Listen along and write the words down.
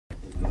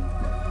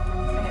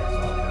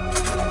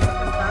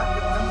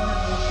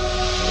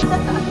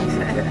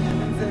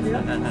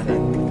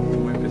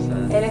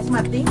Él es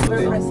Martín,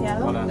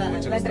 Preciado. La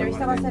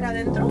entrevista va a ser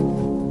adentro.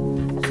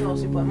 No,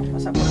 si podemos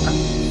pasar por acá.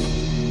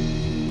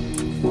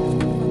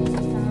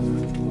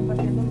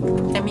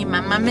 Mi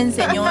mamá me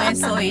enseñó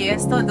eso y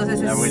esto,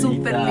 entonces es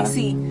súper,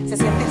 sí, se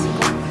siente así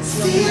como.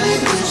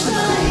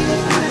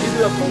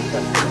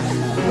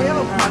 Voy a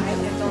buscar,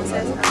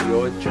 entonces.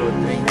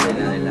 8:30 en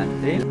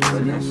adelante.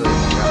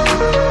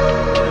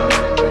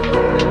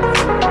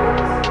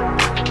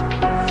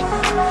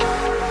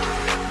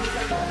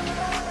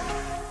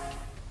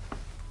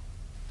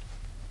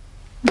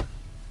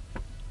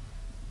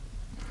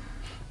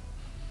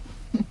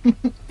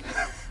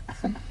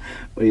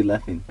 Why are you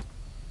laughing?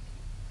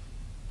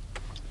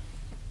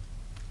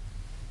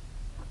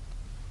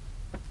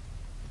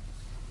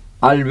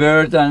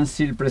 Albert and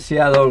Syl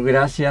Preciado,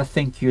 gracias.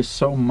 Thank you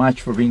so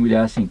much for being with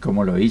us in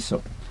Cómo lo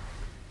hizo.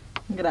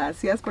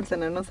 Gracias por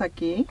tenernos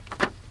aquí.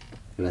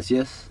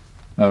 Gracias.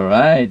 All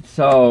right.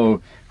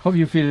 So, hope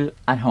you feel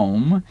at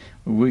home.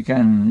 We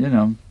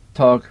can,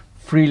 talk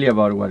freely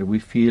about what we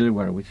feel,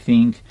 what we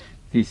think.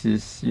 This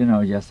is,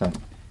 just a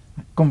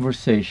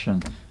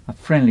conversation, a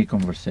friendly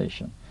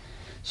conversation.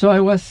 So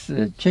I was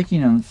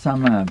checking on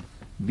some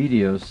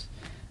videos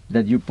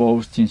that you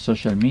post in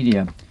social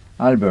media,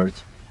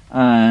 Albert,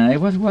 and I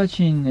was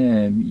watching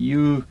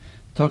you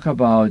talk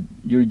about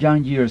your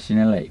young years in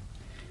LA.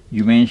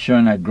 You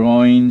mentioned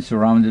growing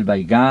surrounded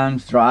by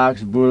gangs,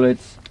 drugs,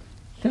 bullets.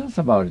 Tell us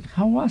about it.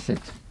 How was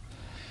it?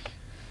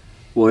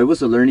 Well, it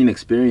was a learning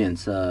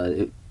experience.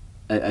 I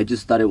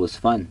just thought it was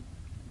fun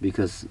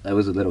because I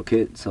was a little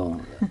kid. So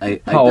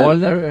How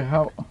old are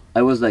you?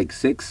 I was like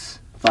 6,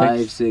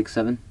 5, 6,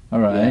 7. All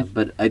right. Yeah,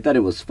 but I thought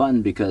it was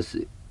fun because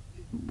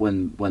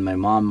when my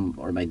mom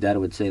or my dad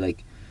would say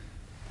like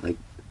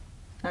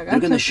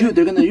they're gonna shoot,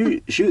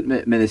 shoot.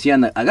 Me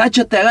decían,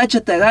 agáchate,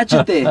 agáchate,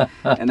 agáchate,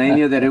 and I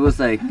knew that it was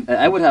like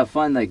I would have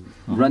fun like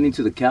running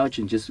to the couch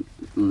and just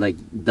like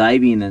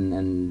diving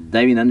and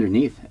diving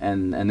underneath,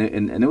 and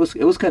it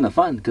was kind of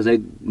fun because I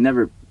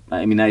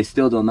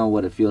still don't know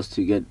what it feels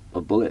to get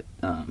a bullet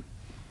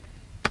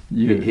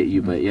hit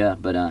you, but yeah,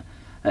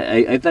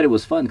 I thought it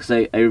was fun because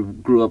I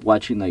grew up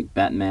watching like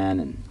Batman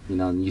and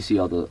and you see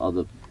all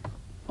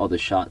the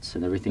shots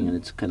and everything, and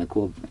it's kind of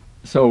cool.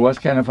 So it was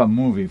kind of a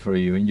movie for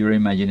you in your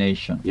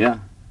imagination.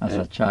 Yeah. As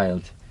a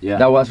child. Yeah.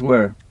 That was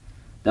where?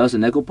 That was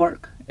in Echo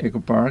Park. Echo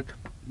Park.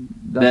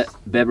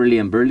 Beverly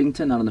and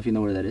Burlington. I don't know if you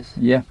know where that is.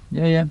 Yeah.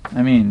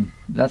 I mean,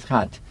 that's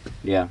hot.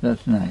 Yeah.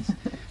 That's nice.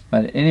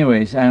 But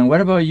anyways, and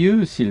what about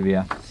you,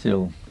 Sylvia?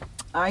 Syl?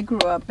 I grew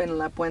up in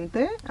La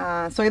Puente.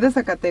 Soy de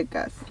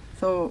Zacatecas.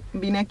 So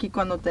vine aquí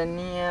cuando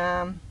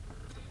tenía,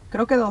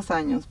 creo que 2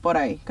 años, por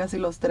ahí, casi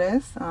los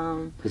 3.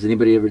 Has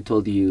anybody ever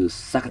told you,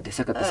 sácate,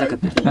 sácate,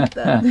 sácate?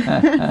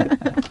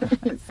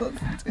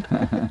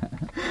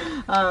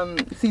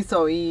 Sí,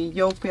 y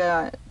yo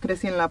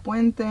crecí en La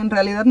Puente. En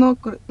realidad no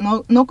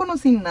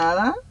conocí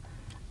nada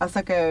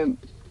hasta que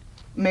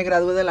me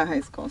gradué de la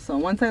high school. So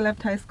once I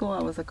left high school,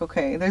 I was like,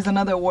 okay, there's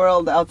another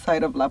world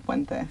outside of La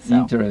Puente. So.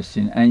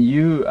 Interesting. And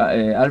you,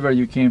 Albert,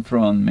 you came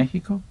from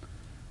Mexico?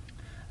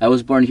 I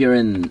was born here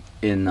in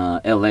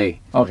LA.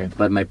 Okay.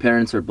 But my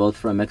parents are both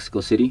from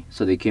Mexico City,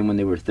 so they came when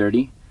they were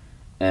 30,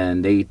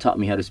 and they taught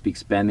me how to speak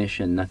Spanish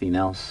and nothing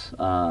else,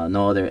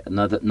 no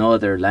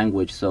other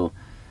language. So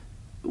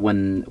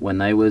when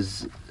it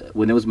was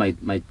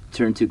my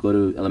turn to go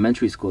to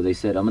elementary school, they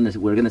said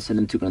we're gonna send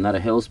them to Granada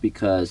Hills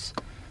because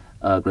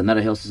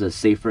Granada Hills is a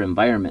safer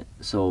environment.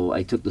 So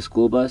I took the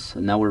school bus,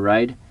 an hour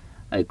ride.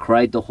 I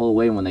cried the whole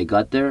way, and when I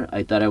got there,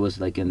 I thought I was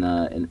like in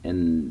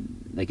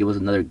like it was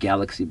another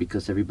galaxy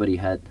because everybody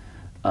had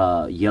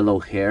yellow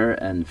hair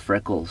and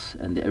freckles,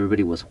 and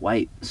everybody was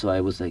white. So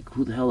I was like,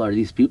 who the hell are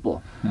these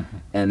people?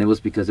 And it was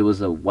because it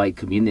was a white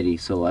community,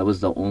 so I was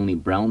the only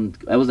brown.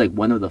 I was like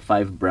one of the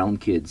 5 brown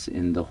kids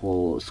in the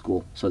whole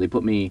school. So they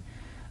put me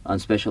on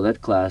special ed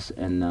class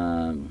and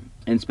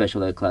in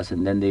special ed class,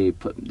 and then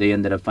they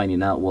ended up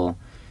finding out, well,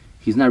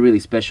 he's not really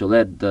special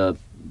ed. The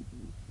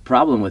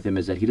problem with him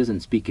is that he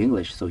doesn't speak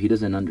English, so he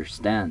doesn't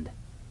understand.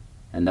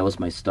 And that was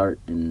my start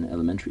in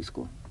elementary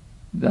school.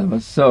 That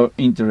was so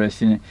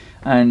interesting.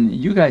 And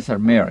you guys are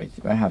married.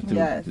 I have to,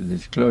 yes. to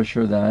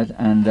disclosure that.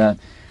 And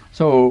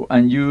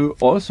and you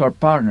also are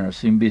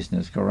partners in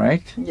business,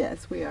 correct?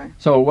 Yes, we are.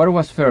 So what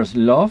was first,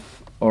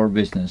 love or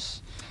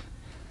business?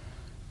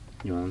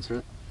 You want to answer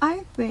it?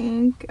 I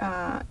think,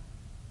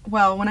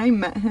 well, when I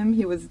met him,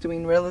 he was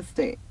doing real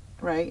estate,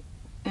 right?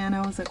 And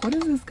I was like, what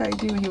does this guy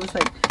do? He was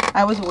like,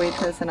 I was a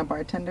waitress and a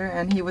bartender,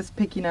 and he was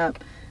picking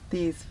up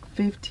these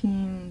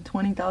 $15,000,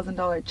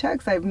 $20,000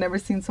 checks. I've never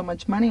seen so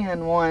much money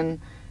in one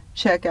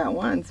check at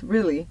once,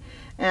 really.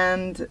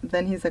 And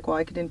then he's like, well,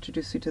 I could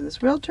introduce you to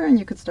this realtor, and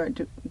you could start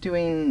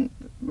doing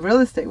real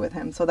estate with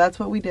him. So that's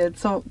what we did.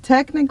 So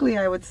technically,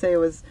 I would say it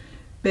was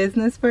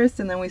business first,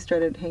 and then we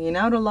started hanging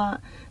out a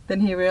lot. Then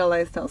he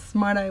realized how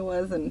smart I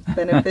was and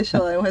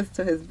beneficial I was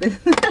to his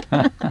business.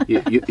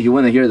 You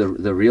want to hear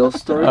the real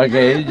story?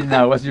 Okay,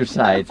 now what's your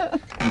side?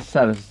 The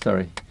side of the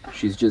story.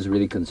 She's just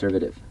really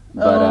conservative.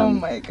 But Oh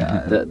my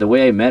God. the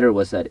way I met her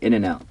was at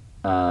In-N-Out.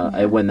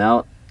 I went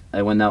out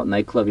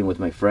nightclubbing with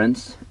my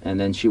friends, and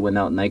then she went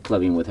out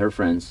nightclubbing with her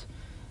friends.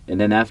 And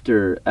then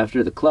after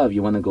the club,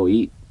 you want to go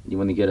eat. You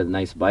want to get a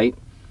nice bite.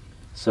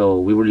 So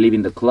we were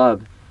leaving the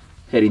club,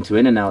 heading to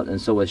In-N-Out, and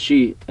so was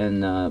she.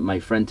 And my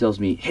friend tells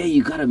me, "Hey,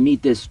 you gotta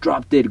meet this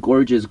drop-dead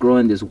gorgeous girl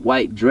in this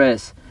white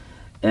dress."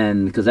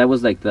 And because I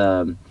was like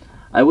the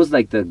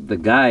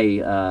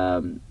guy,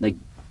 like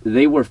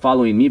they were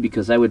following me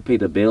because I would pay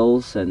the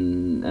bills,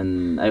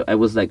 and I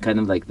was like kind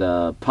of like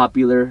the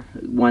popular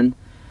one.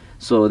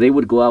 So they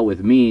would go out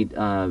with me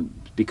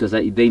because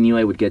they knew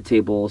I would get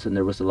tables, and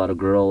there was a lot of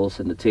girls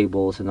and the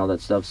tables and all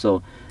that stuff.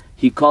 So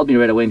he called me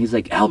right away, and he's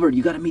like, "Albert,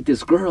 you got to meet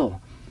this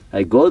girl."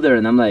 I go there,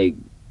 and I'm like,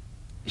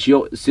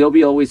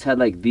 Sylvia always had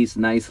like these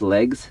nice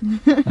legs,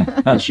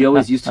 and she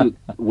always used to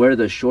wear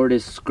the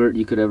shortest skirt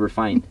you could ever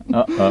find.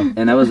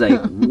 And I was like,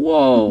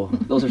 "Whoa,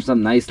 those are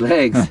some nice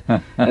legs."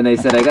 And I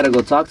said, "I got to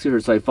go talk to her."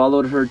 So I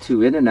followed her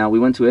to In-N-Out. We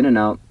went to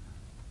In-N-Out,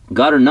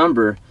 got her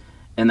number,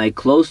 and I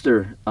closed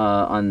her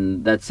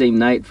on that same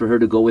night for her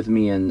to go with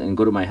me and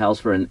go to my house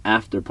for an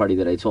after party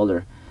that I told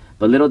her.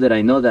 But little did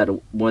I know that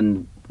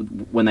when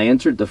I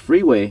entered the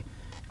freeway,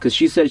 because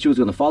she said she was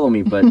going to follow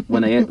me, but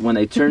when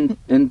I turned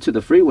into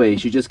the freeway,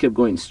 she just kept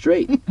going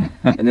straight.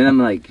 And then I'm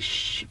like,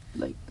 "Shh,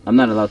 like I'm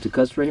not allowed to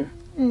cuss right here."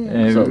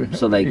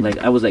 So like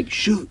I was like,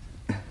 "Shoot,"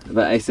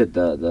 but I said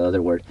the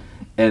other word,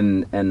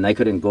 and I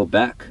couldn't go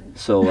back,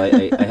 so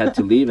I had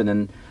to leave. And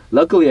then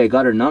luckily I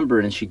got her number,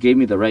 and she gave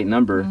me the right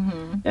number,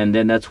 and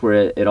then that's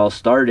where it all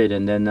started.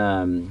 And then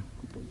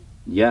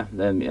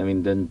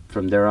then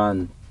from there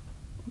on,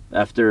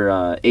 after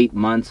 8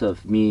 months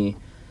of me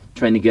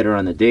trying to get her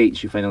on a date,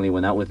 she finally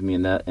went out with me,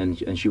 and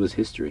she was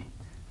history.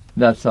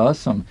 That's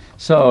awesome.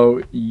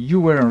 So you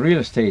were in real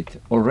estate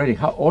already.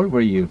 How old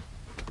were you?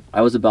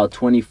 I was about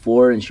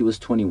 24 and she was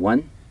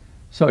 21.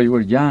 So you were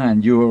young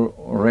and you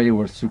already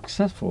were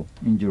successful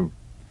in your...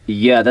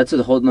 Yeah, that's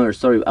a whole nother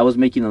story. I was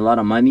making a lot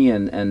of money,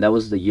 and that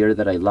was the year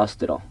that I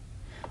lost it all.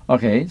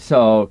 Okay,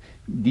 so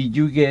did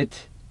you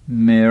get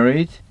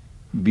married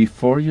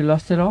before you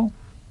lost it all?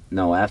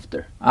 No,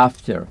 after.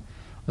 After.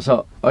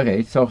 So,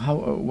 okay, so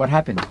what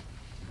happened?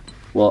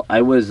 Well,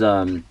 I was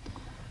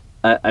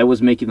I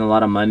was making a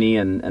lot of money,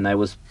 and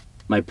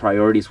my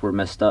priorities were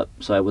messed up.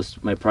 So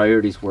my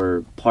priorities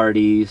were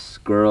parties,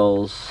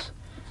 girls,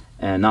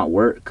 and not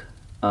work.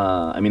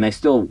 I mean, I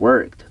still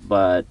worked,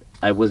 but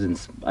I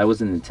wasn't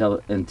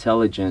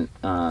intelligent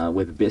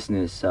with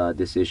business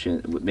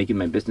with making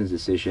my business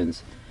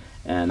decisions,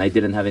 and I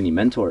didn't have any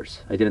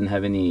mentors. I didn't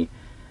have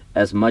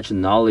as much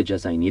knowledge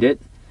as I needed.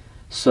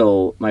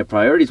 So my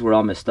priorities were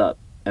all messed up,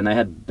 and I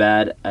had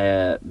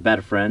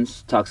bad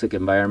friends, toxic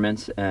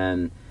environments,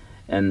 and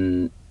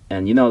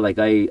you know, like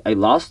I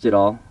lost it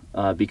all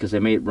because I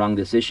made wrong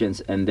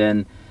decisions. And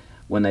then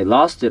when I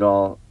lost it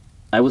all,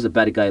 I was a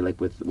bad guy,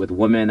 like with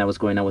women. I was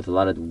going out with a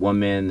lot of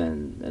women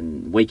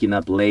and waking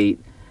up late.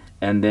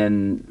 And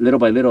then little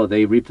by little,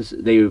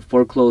 they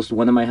foreclosed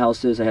one of my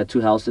houses. I had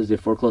 2 houses. They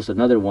foreclosed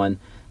another one.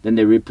 Then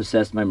they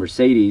repossessed my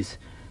Mercedes,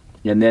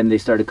 and then they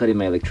started cutting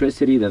my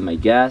electricity, then my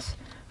gas.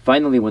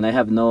 Finally, when I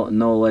have no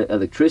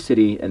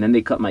electricity, and then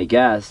they cut my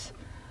gas,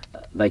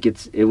 like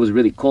it was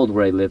really cold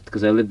where I lived,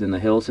 because I lived in the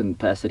hills in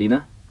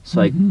Pasadena.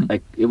 So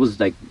it was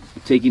like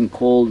taking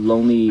cold,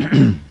 lonely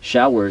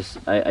showers.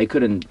 I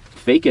couldn't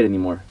fake it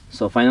anymore.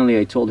 So finally,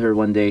 I told her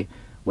one day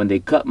when they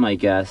cut my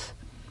gas,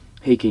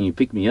 "Hey, can you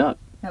pick me up?"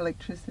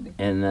 Electricity.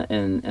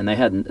 And I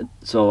hadn't,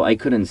 so I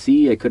couldn't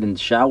see, I couldn't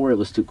shower. It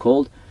was too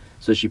cold.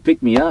 So she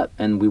picked me up,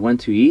 and we went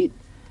to eat.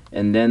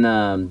 And then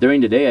during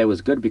the day, I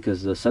was good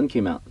because the sun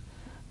came out.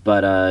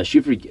 But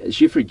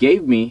she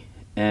forgave me,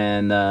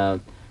 and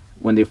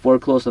when they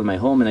foreclosed on my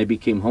home and I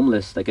became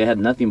homeless, like I had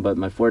nothing but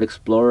my Ford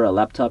Explorer, a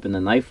laptop, and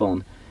an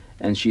iPhone.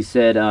 And she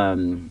said,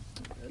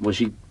 well,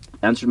 she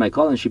answered my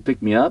call and she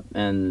picked me up,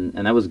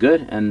 and I was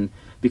good. And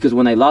because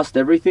when I lost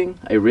everything,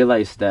 I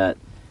realized that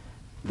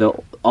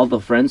all the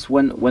friends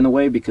went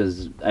away,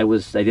 because I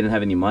didn't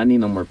have any money,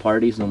 no more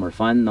parties, no more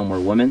fun, no more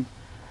women,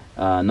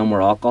 no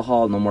more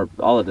alcohol, no more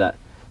all of that.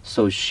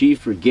 So she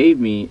forgave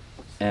me,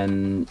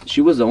 and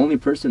she was the only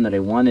person that I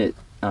wanted.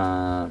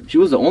 She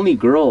was the only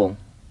girl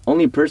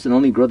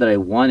that I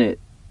wanted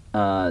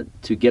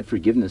to get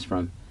forgiveness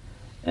from,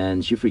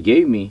 and she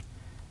forgave me.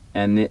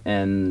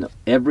 And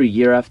every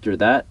year after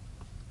that,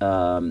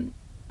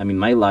 I mean,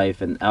 my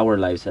life and our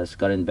lives has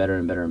gotten better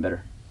and better and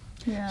better.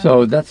 Yeah.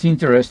 So that's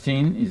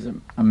interesting. It's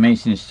an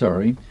amazing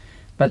story.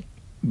 But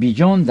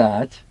beyond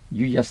that,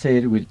 you just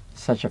said it with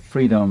such a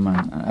freedom,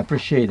 and I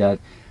appreciate that.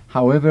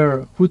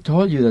 However, who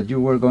told you that you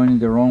were going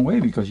the wrong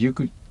way? Because you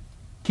could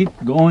keep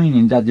going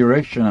in that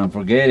direction and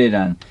forget it,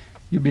 and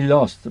you'd be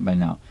lost by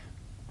now.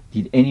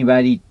 Did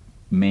anybody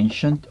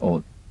mention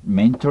or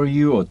mentor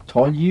you or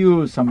told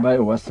you? Somebody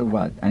was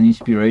what? An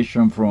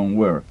inspiration from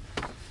where?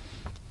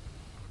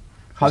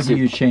 How do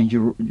you change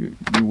your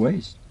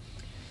ways?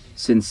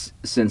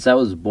 Since I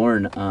was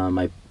born,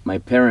 my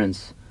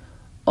parents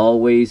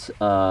always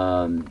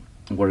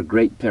were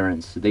great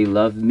parents. They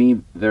loved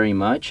me very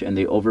much, and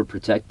they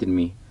overprotected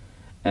me.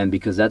 And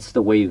because that's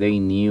the way they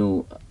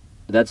knew,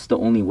 that's the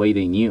only way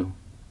they knew.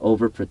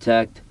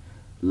 Overprotect,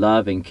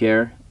 love, and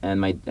care.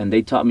 And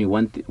they taught me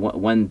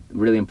one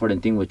really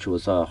important thing, which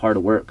was hard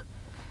work.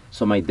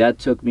 So my dad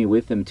took me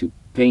with him to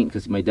paint,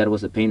 because my dad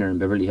was a painter in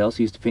Beverly Hills.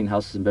 He used to paint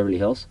houses in Beverly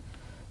Hills.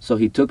 So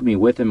he took me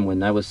with him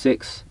when I was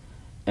 6.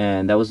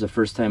 And that was the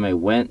first time I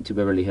went to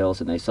Beverly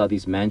Hills, and I saw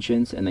these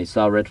mansions, and I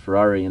saw a red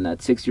Ferrari. And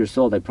at 6 years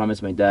old, I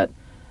promised my dad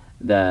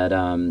that,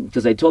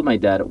 because I told my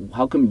dad,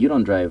 how come you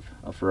don't drive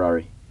a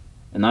Ferrari?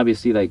 And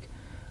obviously, like,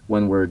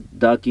 when we're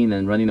ducking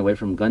and running away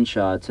from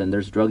gunshots and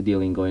there's drug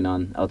dealing going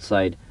on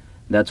outside,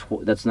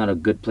 that's not a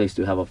good place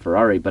to have a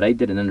Ferrari. But I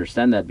didn't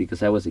understand that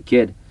because I was a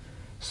kid.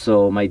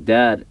 So my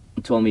dad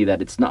told me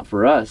that it's not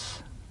for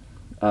us.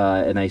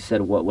 And I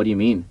said, what do you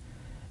mean?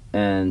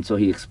 And so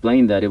he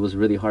explained that it was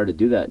really hard to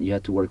do that. You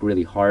had to work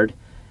really hard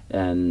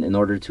and in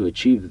order to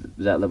achieve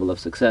that level of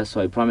success. So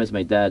I promised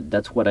my dad,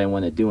 that's what I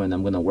want to do, and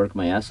I'm going to work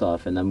my ass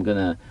off, and I'm going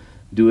to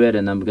do it,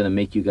 and I'm going to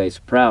make you guys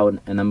proud,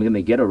 and I'm going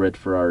to get a red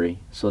Ferrari.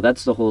 So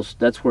that's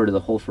where the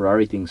whole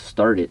Ferrari thing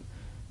started,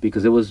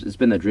 because it's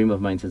been a dream of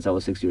mine since I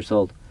was 6 years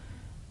old.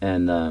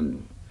 And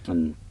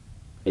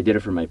I did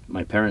it for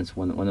my parents,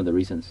 one of the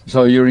reasons.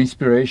 So your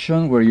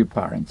inspiration were your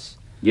parents.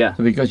 Yeah.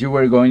 So because you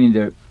were going in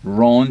the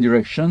wrong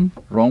direction,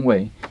 wrong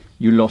way,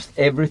 you lost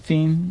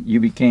everything, you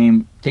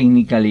became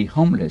technically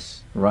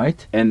homeless,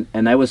 right? And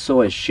I was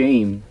so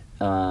ashamed,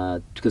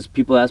 because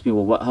people asked me,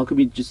 well, how come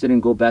you just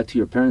didn't go back to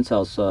your parents'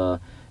 house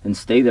and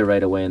stay there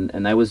right away?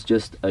 And I was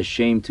just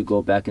ashamed to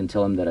go back and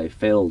tell them that I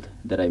failed,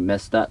 that I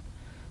messed up.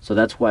 So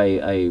that's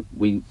why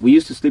we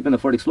used to sleep in the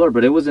Ford Explorer,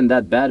 but it wasn't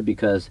that bad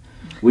because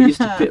we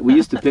used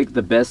to pick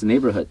the best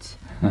neighborhoods.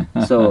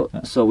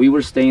 So we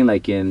were staying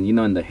like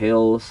in the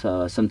hills.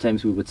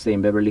 Sometimes we would stay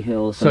in Beverly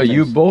Hills. So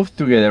you both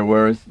together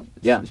were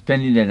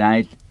spending the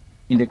night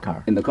in the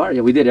car. In the car, yeah,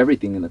 we did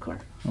everything in the car.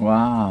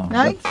 Wow.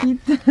 Ay,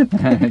 quítate.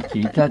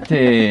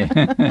 Quítate.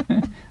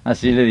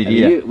 Así le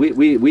diría.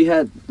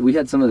 We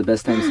had some of the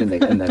best times in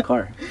that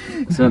car.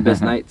 Some of the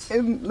best nights.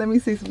 And let me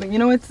say something.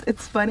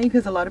 It's funny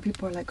because a lot of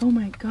people are like, oh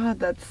my God,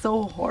 that's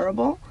so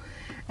horrible.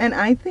 And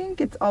I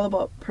think it's all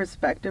about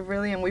perspective,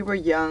 really. And we were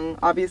young.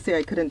 Obviously,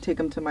 I couldn't take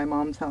him to my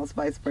mom's house,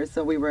 vice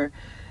versa. We were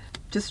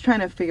just trying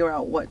to figure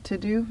out what to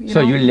do.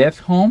 So you left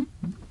home?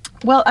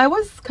 Well, I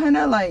was kind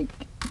of like,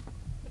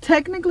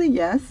 technically,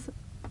 yes.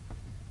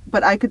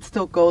 But I could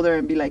still go there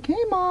and be like,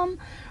 hey, Mom,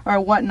 or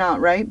whatnot,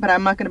 right? But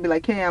I'm not going to be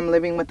like, hey, I'm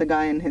living with the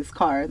guy in his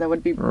car. That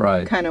would be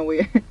kind of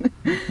weird.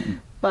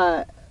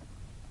 But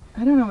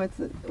I don't know.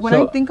 When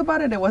I think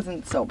about it, it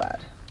wasn't so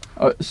bad.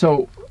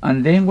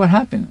 And then what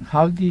happened?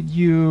 How did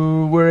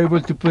you were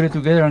able to put it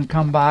together and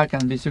come back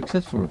and be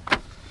successful?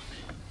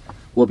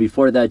 Well,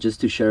 before that,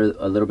 just to share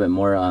a little bit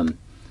more,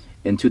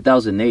 in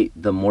 2008,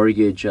 the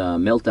mortgage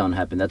meltdown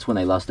happened. That's when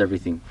I lost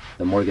everything,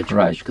 the mortgage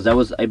crash. Because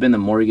I've been a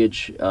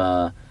mortgage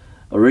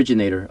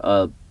originator,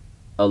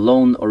 a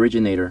loan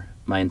originator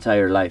my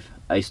entire life.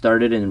 I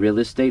started in real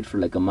estate for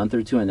like a month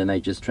or two, and then I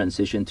just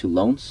transitioned to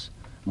loans,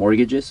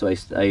 mortgages. So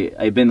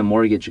I've been the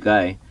mortgage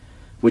guy,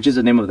 which is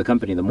the name of the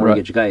company, the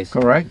Mortgage Guys.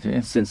 Correct,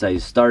 yeah. Since I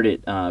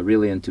started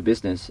really into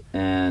business.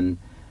 And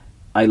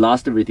I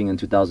lost everything in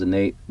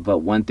 2008. But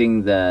one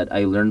thing that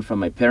I learned from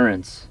my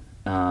parents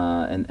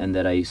and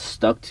that I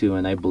stuck to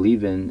and I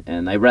believe in,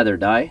 and I'd rather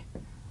die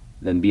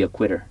than be a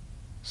quitter.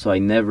 So I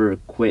never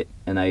quit,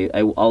 and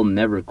I'll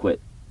never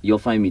quit. You'll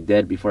find me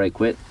dead before I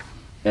quit.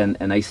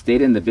 And I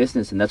stayed in the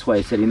business, and that's why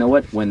I said, you know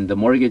what, when the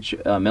mortgage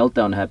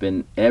meltdown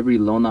happened,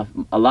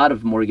 a lot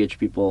of mortgage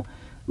people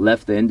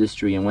left the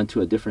industry and went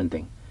to a different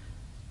thing,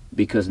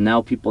 because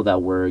now people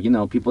that were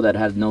people that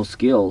had no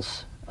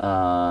skills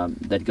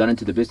that got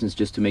into the business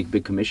just to make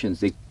big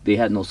commissions, they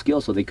had no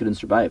skills, so they couldn't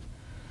survive.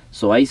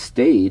 So I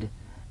stayed,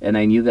 and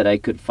I knew that I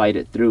could fight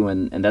it through,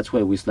 and that's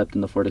why we slept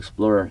in the Ford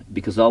Explorer,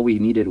 because all we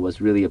needed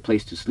was really a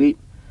place to sleep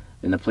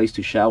and a place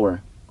to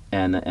shower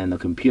and a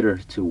computer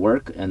to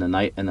work and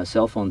a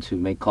cell phone to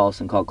make calls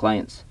and call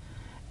clients.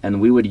 And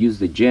we would use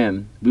the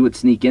gym. We would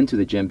sneak into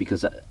the gym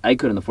because I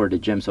couldn't afford the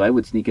gym, so I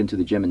would sneak into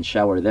the gym and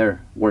shower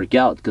there, work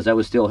out, because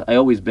I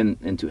always been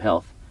into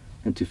health,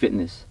 into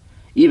fitness.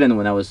 Even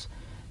when I was,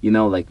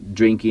 like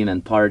drinking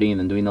and partying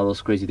and doing all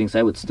those crazy things,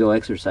 I would still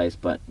exercise,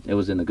 but it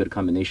was in a good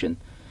combination.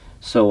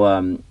 So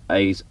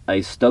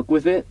I stuck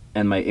with it,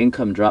 and my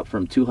income dropped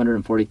from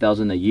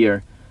 $240,000 a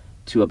year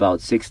to about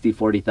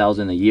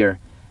 $40,000 a year.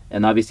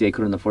 And obviously I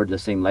couldn't afford the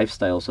same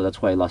lifestyle, so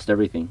that's why I lost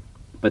everything.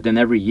 But then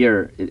every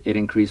year it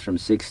increased from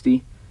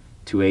 60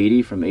 to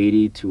 80, from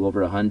 80 to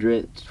over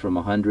 100, from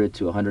 100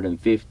 to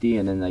 150,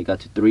 and then I got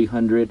to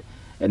 300,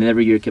 and then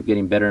every year it kept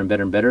getting better and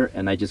better and better,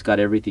 and I just got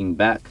everything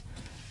back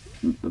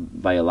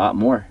by a lot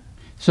more.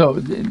 So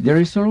there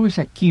is always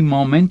a key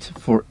moment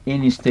for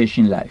any stage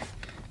in life.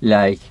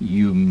 Like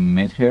you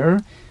met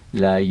her,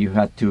 like you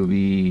had to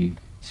be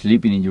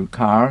sleeping in your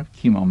car,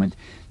 key moment.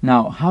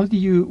 Now,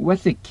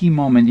 what's the key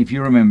moment, if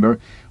you remember,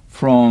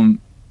 from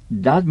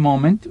that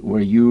moment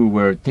where you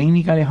were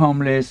technically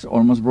homeless,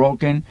 almost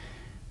broken?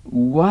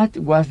 What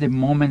was the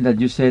moment that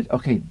you said,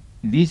 okay,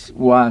 this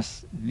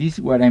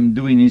what I'm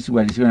doing is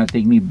what is going to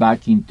take me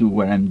back into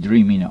what I'm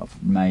dreaming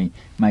of, my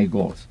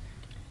goals.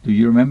 Do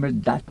you remember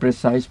that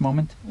precise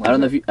moment? I don't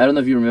know if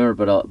you remember,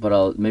 but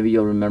I'll maybe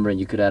you'll remember and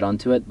you could add on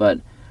to it. But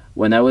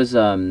when I was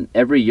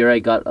every year I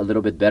got a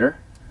little bit better,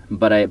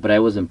 but I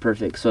wasn't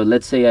perfect. So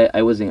let's say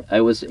I was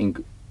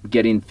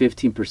getting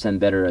 15%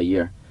 better a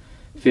year,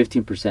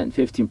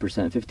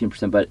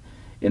 15%. But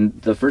in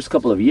the first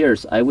couple of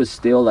years, I was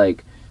still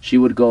like, she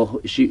would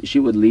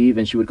leave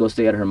and she would go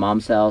stay at her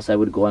mom's house. I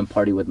would go and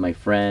party with my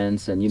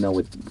friends and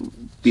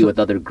be with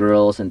other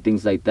girls and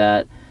things like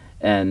that.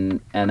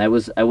 And I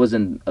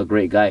wasn't a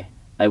great guy.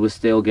 I was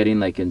still getting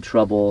like in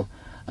trouble,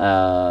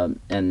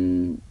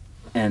 and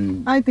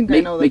I think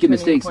I know the making turning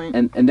mistakes. point.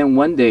 And then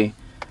one day,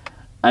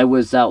 I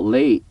was out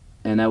late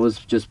and I was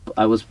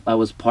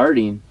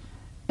partying,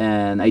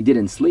 and I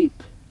didn't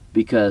sleep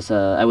because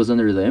I was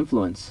under the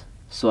influence.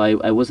 So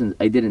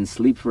I didn't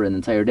sleep for an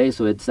entire day.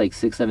 So it's like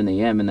 6-7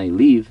 a.m. and I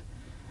leave,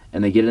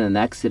 and I get in an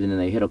accident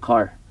and I hit a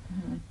car,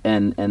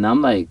 and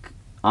I'm like,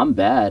 I'm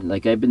bad.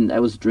 Like I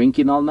was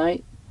drinking all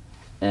night.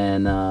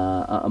 And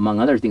among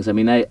other things, I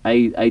mean,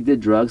 I did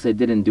drugs. I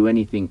didn't do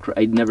anything.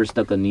 I never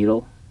stuck a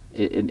needle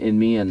in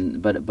me,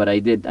 but I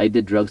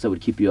did drugs that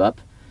would keep you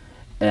up.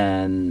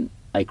 And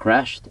I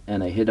crashed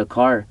and I hit a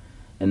car,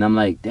 and I'm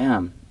like,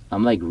 damn,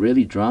 I'm like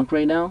really drunk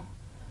right now,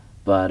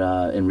 but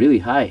and really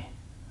high,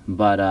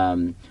 but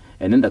and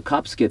then the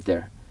cops get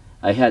there.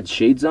 I had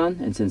shades on,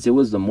 and since it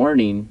was the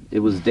morning, it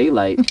was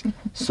daylight,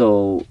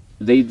 so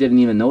they didn't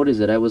even notice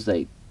that I was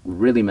like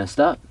really messed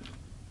up,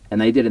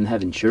 and I didn't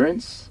have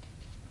insurance.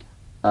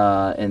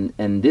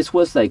 And this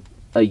was like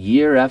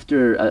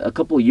a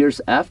couple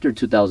years after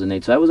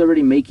 2008. So I was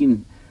already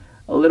making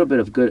a little bit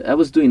of good. I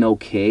was doing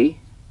okay,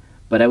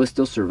 but I was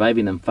still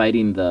surviving and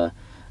fighting the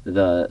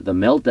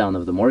meltdown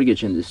of the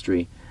mortgage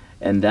industry.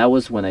 And that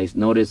was when I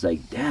noticed,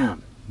 like,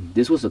 damn,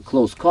 this was a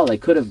close call. I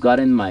could have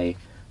gotten my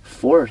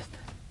 4th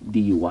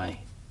DUI.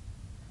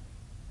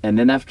 And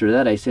then after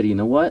that, I said, you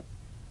know what?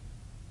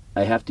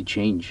 I have to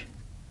change.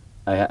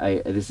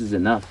 This is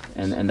enough,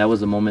 and that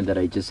was the moment that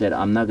I just said,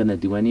 I'm not gonna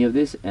do any of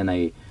this, and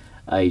I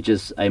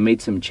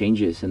made some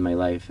changes in my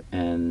life,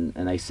 and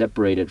I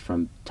separated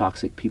from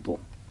toxic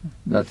people.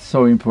 That's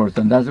so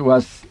important. That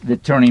was the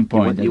turning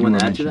point. You want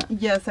to add to that?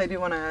 Yes, I do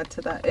want to add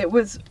to that. It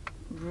was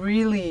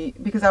really,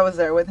 because I was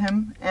there with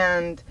him,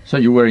 and so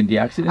you were in the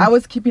accident? I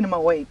was keeping him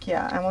awake.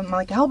 Yeah, I'm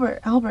like,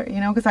 Albert,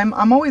 because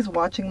I'm always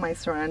watching my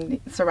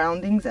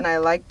surroundings, and I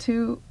like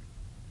to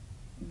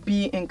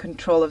be in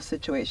control of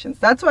situations.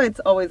 That's why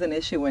it's always an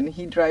issue when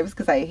he drives,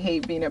 because I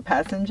hate being a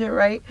passenger,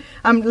 right?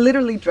 I'm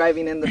literally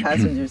driving in the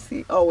passenger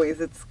seat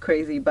always. It's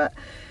crazy, but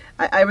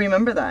I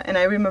remember that, and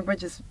I remember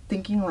just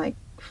thinking like,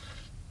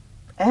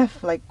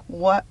 like,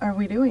 what are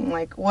we doing?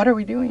 Like, what are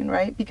we doing,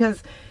 right?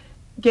 Because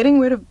getting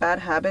rid of bad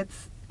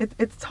habits,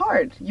 it's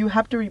hard. You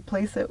have to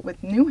replace it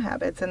with new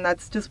habits, and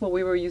that's just what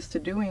we were used to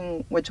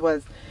doing, which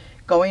was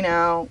going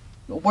out,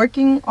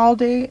 working all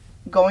day,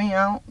 going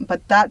out.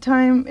 But that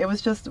time it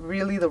was just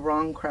really the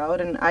wrong crowd,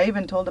 and I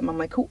even told him, I'm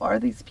like, who are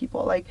these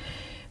people? Like,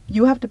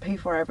 you have to pay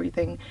for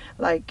everything.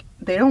 Like,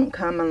 they don't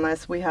come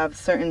unless we have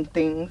certain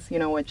things,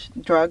 which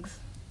drugs,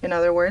 in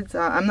other words.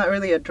 I'm not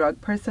really a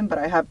drug person, but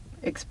I have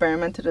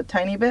experimented a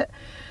tiny bit,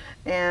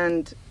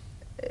 and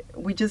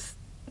we just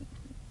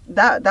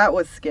that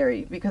was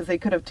scary, because they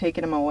could have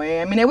taken him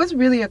away. I mean, it was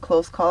really a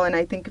close call, and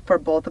I think for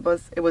both of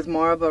us it was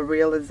more of a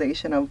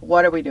realization of,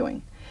 what are we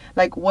doing?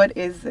 Like, what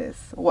is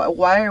this?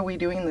 Why are we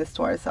doing this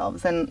to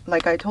ourselves? And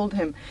like I told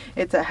him,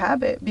 it's a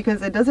habit,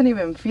 because it doesn't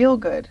even feel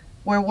good.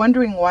 We're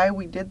wondering why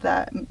we did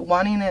that,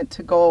 wanting it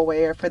to go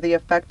away or for the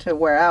effect to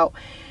wear out,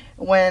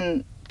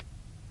 when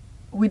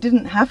we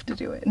didn't have to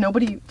do it.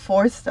 Nobody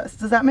forced us.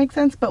 Does that make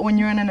sense? But when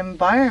you're in an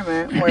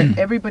environment where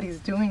everybody's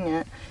doing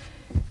it,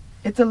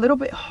 it's a little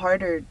bit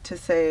harder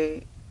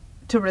to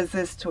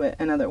resist to it,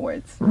 in other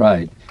words.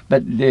 Right.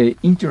 But the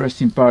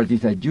interesting part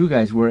is that you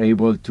guys were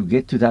able to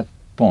get to that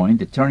point,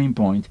 the turning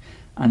point,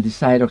 and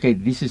decide, okay,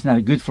 this is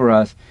not good for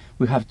us,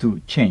 we have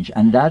to change.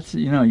 And that's,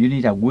 you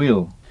need a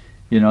will,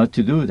 to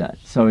do that.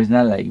 So it's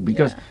not like,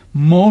 because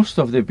most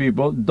of the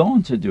people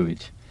don't do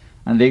it,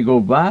 and they go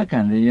back,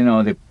 and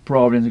the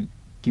problems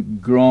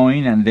keep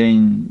growing, and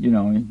then you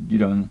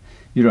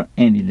don't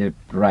end in the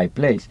right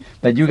place.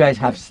 But you guys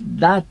have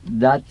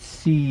that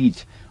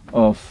seed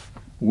of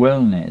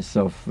wellness,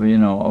 of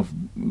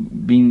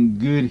being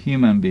good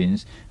human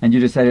beings, and you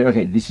decided,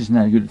 okay, this is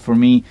not good for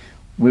me,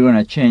 we're going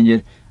to change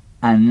it.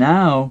 And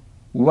now,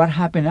 what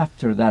happened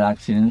after that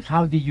accident?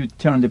 How did you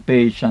turn the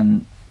page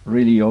and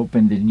really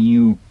open the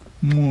new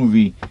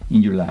movie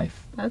in your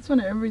life? That's when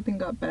everything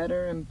got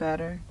better and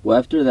better. Well,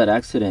 after that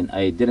accident,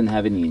 I didn't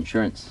have any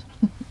insurance.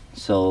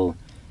 So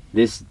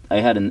I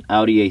had an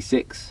Audi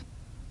A6,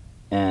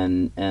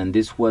 and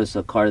this was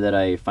a car that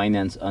I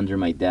financed under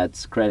my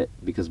dad's credit,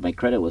 because my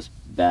credit was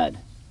bad.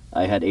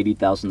 I had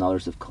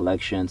 $80,000 of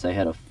collections. I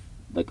had a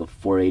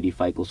 480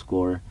 FICO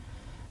score.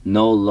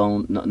 No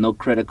loan, no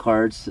credit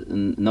cards,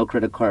 no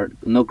credit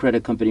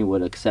company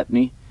would accept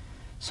me.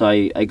 So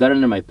I got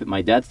under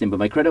my dad's name, but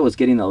my credit was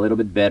getting a little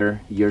bit better.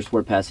 Years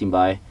were passing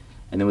by,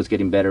 and it was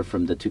getting better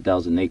from the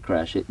 2008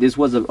 crash. This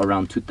was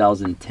around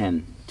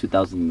 2010,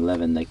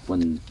 2011, like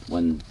when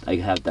I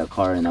had that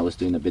car and I was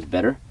doing a bit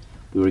better.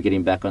 We were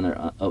getting back on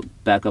our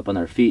back up on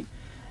our feet,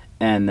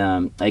 and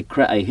I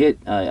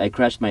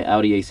crashed my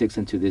Audi A6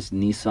 into this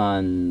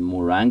Nissan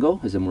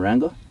Morango. Is it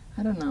Morango?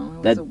 I don't know.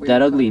 It was a weird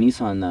That ugly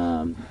car.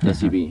 Nissan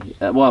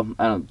SUV. Well,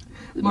 I don't.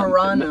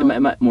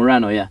 Murano.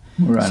 Murano, yeah.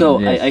 Murano, So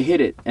yes. I hit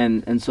it,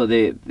 and so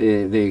they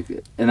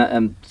and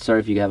I'm sorry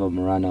if you have a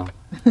Murano,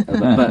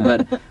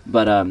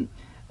 but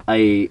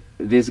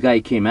this guy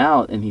came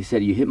out and he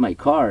said, you hit my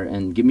car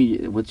and give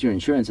me, what's your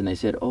insurance? And I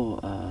said, you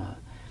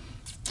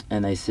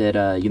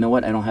know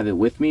what, I don't have it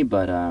with me,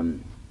 but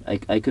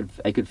I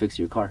could fix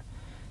your car.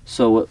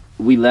 So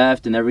we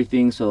left and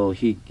everything. So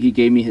he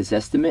gave me his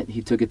estimate.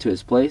 He took it to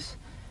his place.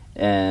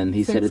 And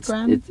he said it's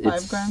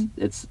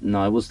 $5,000?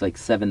 No, it was like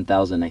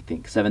 $7,000, I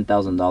think,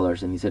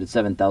 $7,000, and he said it's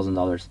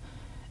 $7,000,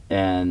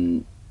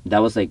 and that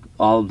was like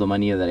all the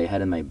money that I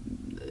had in my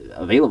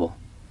available.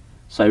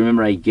 So I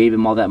remember I gave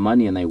him all that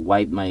money and I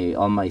wiped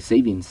all my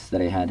savings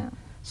that I had. Yeah.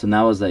 So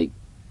now I was like,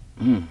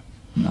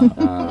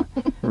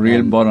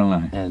 Real bottom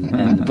line.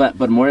 and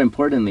but more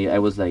importantly, I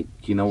was like,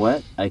 you know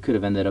what? I could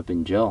have ended up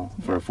in jail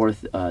for a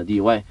fourth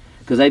DUI.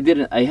 Because I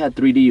had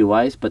 3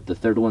 DUIs, but the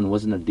third one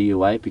wasn't a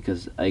DUI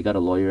because I got a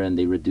lawyer and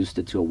they reduced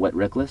it to a wet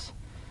reckless.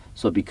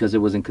 So because it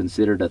wasn't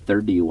considered a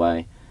third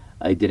DUI,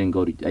 I didn't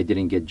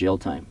get jail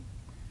time.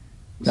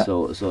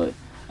 So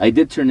I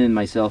did turn in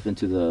myself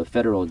into the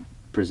federal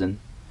prison,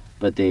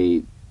 but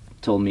they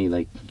told me,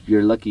 like,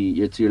 you're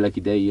lucky, it's your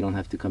lucky day, you don't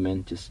have to come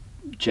in, just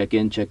check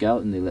in, check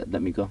out, and they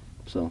let me go.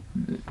 So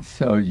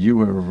you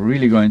were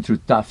really going through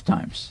tough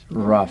times,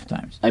 rough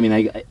times. I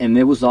mean, and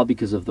it was all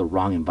because of the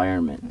wrong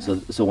environment.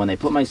 So when I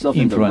put myself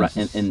in the right,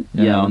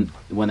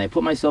 when I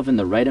put myself in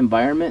the right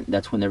environment,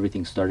 that's when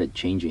everything started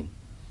changing.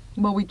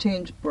 Well, we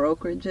changed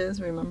brokerages.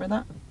 Remember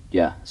that?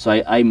 Yeah. So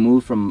I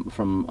moved from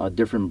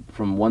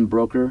one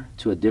broker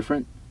to a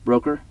different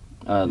broker.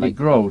 Like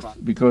growth,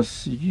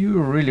 because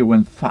you really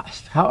went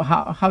fast.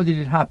 How did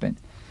it happen?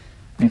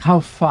 And how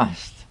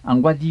fast?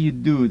 And what did you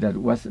do that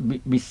was,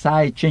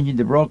 besides changing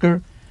the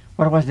broker,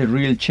 what was the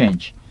real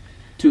change?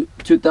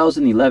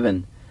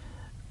 2011,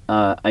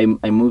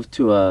 I moved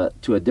to a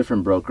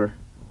different broker,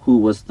 who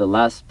was the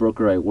last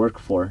broker I worked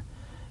for,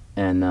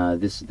 and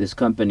this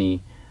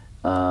company,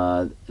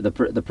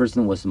 the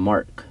person was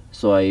Mark.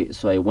 So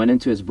I went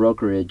into his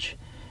brokerage.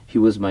 He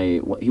was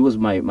my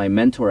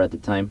mentor at the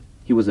time.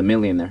 He was a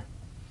millionaire,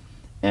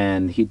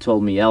 and he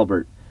told me,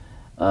 Albert,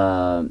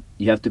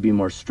 you have to be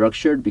more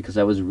structured, because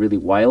I was really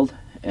wild.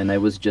 And I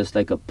was just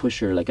like a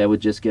pusher. Like I would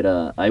get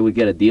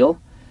a deal,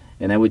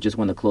 and I would just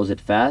want to close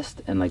it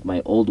fast, and like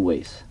my old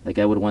ways. Like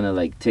I would want to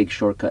like take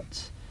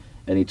shortcuts.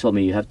 And he told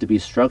me, you have to be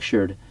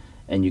structured,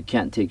 and you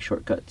can't take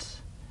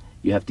shortcuts.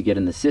 You have to get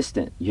an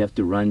assistant. You have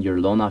to run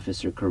your loan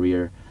officer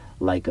career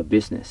like a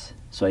business.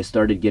 So I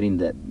started getting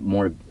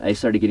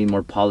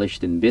more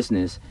polished in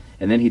business.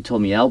 And then he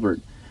told me,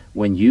 Albert,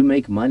 when you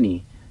make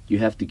money, you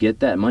have to get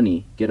that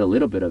money, get a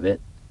little bit of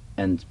it,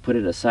 and put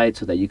it aside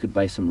so that you could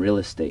buy some real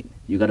estate.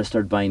 You got to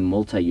start buying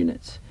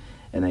multi-units.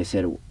 And I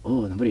said,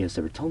 oh, nobody has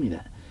ever told me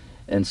that.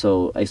 And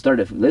so I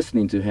started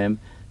listening to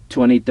him.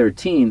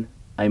 2013,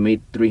 I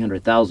made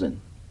 $300,000,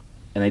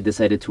 and I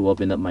decided to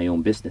open up my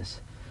own business.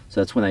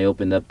 So that's when I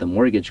opened up the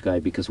Mortgage Guy,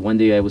 because one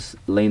day I was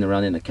laying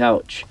around in the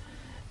couch,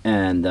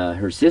 and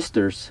her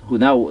sisters, who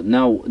now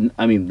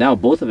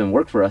both of them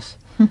work for us.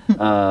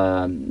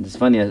 It's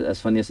funny,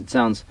 as funny as it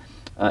sounds,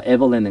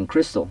 Evelyn and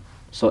Crystal.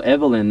 So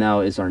Evelyn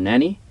now is our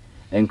nanny,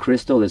 and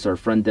Crystal is our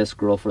front desk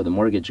girl for the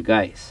Mortgage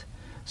Guys.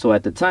 So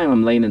at the time,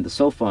 I'm laying in the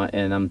sofa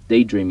and I'm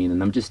daydreaming,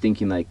 and I'm just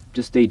thinking, like,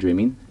 just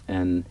daydreaming.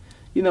 And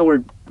you know,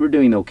 we're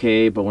doing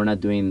okay, but we're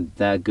not doing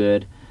that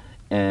good.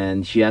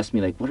 And she asked me,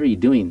 like, what are you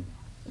doing?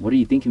 What are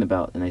you thinking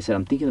about? And I said,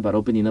 I'm thinking about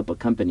opening up a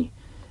company.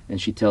 And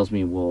she tells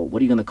me, well, what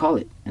are you going to call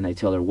it? And I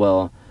tell her,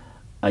 well,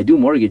 I do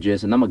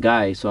mortgages and I'm a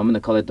guy, so I'm going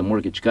to call it the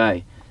Mortgage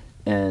Guy.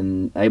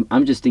 And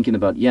I'm just thinking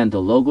about, and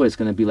the logo is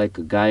going to be like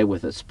a guy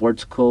with a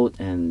sports coat,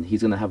 and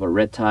he's going to have a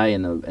red tie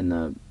and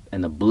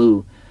a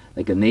blue,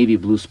 like a navy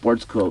blue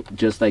sports coat,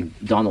 just like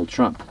Donald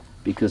Trump,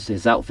 because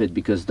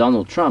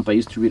Donald Trump, I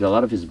used to read a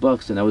lot of his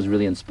books, and I was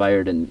really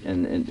inspired and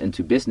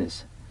into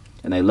business,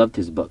 and I loved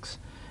his books.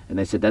 And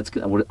I said,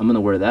 I'm going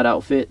to wear that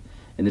outfit,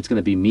 and it's going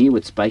to be me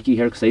with spiky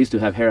hair, because I used to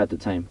have hair at the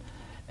time.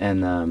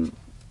 And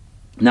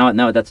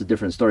now that's a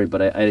different story,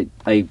 but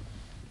I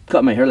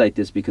cut my hair like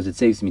this because it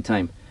saves me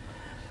time.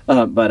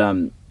 But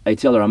I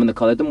tell her, I'm going to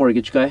call it the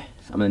Mortgage Guy.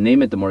 I'm going to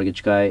name it the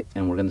Mortgage Guy,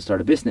 and we're going to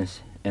start a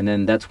business. And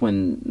then that's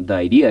when the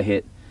idea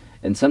hit.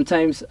 And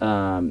sometimes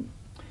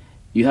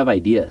you have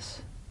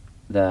ideas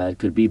that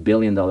could be $1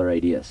 billion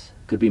ideas,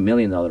 could be $1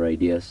 million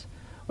ideas,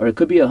 or it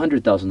could be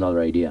 $100,000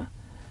 idea.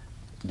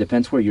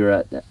 Depends where you're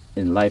at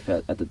in life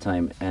at the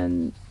time,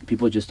 and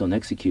people just don't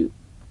execute.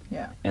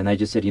 Yeah. And I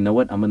just said, you know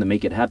what, I'm going to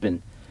make it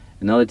happen.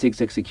 And all it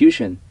takes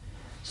execution.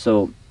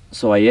 So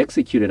I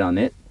executed on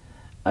it.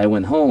 I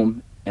went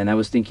home, And I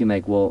was thinking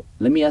like, well,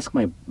 let me ask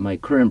my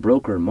current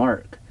broker,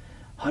 Mark,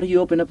 how do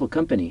you open up a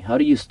company? How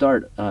do you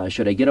start?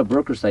 Should I get a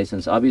broker's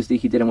license? Obviously,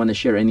 he didn't want to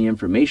share any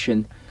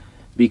information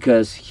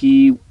because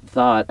he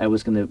thought I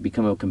was going to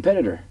become a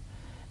competitor.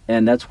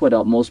 And that's what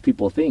most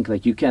people think.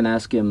 Like, you can't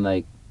ask him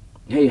like,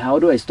 hey, how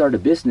do I start a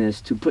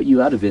business to put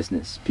you out of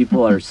business?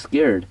 People are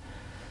scared.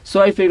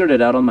 So I figured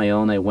it out on my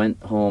own. I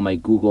went home, I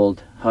Googled,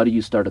 how do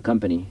you start a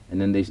company? And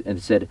then they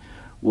said,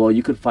 well,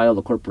 you could file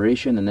a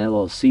corporation, an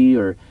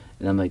LLC,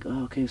 and I'm like,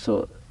 oh, okay.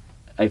 So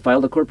I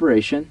filed a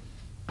corporation,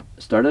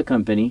 started a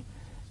company,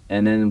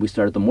 and then we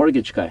started the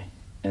mortgage guy.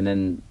 And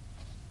then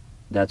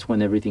that's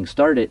when everything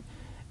started.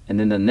 And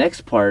then the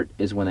next part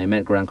is when I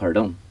met Grant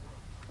Cardone.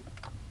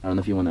 I don't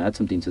know if you want to add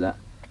something to that.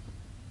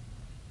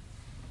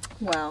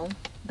 Well,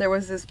 there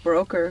was this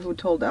broker who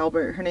told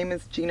Albert, her name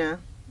is Gina,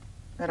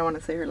 I don't want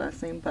to say her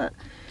last name, but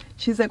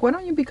she's like, why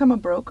don't you become a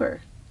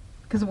broker?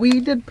 Because we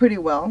did pretty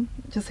well,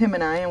 just him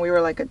and I, and we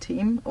were like a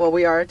team. Well,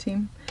 we are a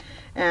team.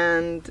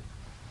 And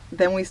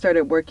then we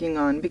started working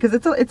on, because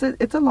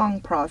it's a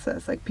long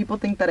process. Like, people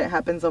think that it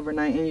happens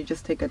overnight and you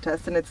just take a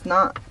test, and it's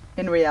not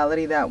in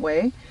reality that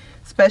way,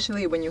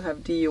 especially when you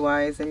have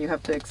DUIs and you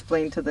have to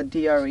explain to the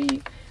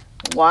DRE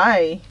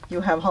why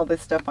you have all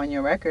this stuff on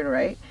your record,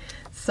 right?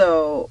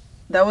 So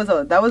that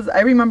was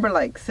I remember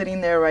like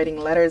sitting there writing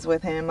letters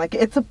with him. Like,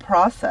 it's a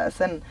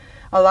process, and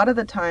a lot of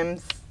the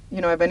times, you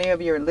know, if any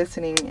of you are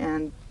listening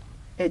and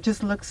it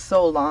just looks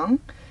so long,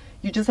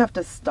 you just have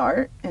to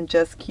start and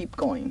just keep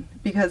going,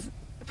 because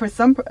for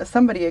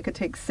somebody it could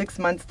take 6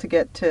 months to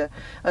get to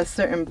a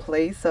certain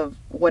place of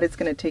what it's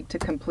going to take to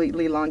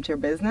completely launch your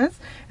business,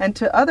 and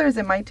to others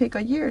it might take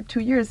a year, 2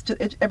 years.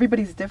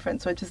 Everybody's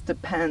different, so it just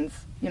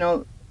depends. You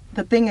know,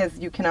 the thing is,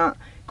 you cannot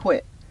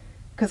quit,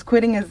 because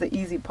quitting is the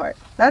easy part.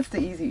 That's the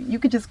easy. You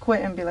could just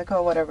quit and be like,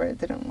 oh, whatever, it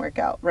didn't work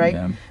out, right?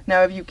 Yeah.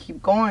 Now, if you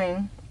keep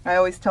going, I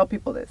always tell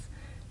people this,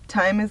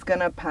 time is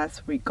gonna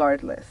pass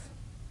regardless,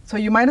 so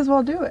you might as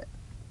well do it.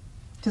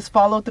 Just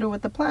follow through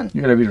with the plan.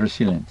 You gotta be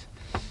resilient.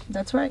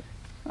 That's right.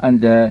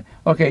 And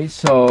okay,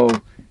 so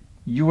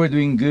you were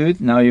doing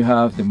good. Now you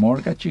have the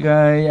mortgage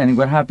guy, and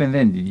what happened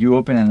then? Did you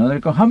open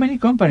another? How many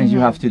companies you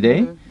have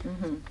today?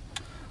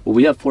 Well,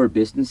 we have 4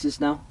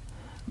 businesses now,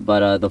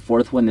 but the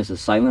 4th one is a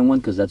silent one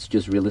because that's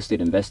just real estate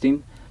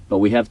investing. But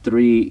we have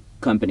 3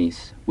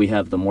 companies. We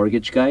have the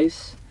mortgage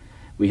guys,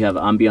 we have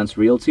Ambiance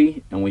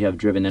Realty, and we have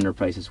Driven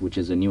Enterprises, which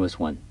is the newest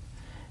one.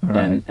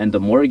 Right. And the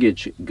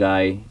mortgage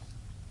guy,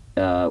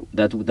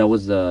 that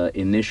was the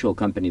initial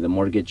company, the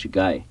mortgage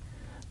guy.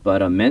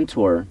 But a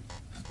mentor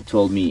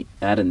told me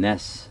add an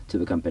S to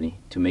the company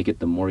to make it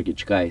the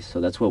mortgage guys.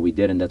 So that's what we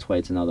did, and that's why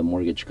it's now the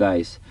mortgage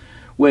guys,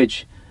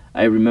 which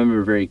I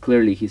remember very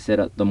clearly. He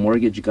said the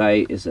mortgage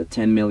guy is a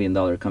 $10 million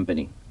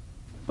company,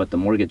 but the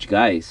mortgage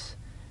guys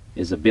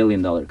is a $1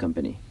 billion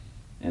company.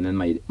 And then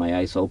my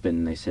eyes opened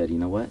and I said, you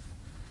know what?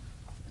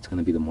 It's going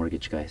to be the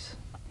mortgage guys.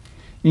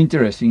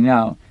 Interesting.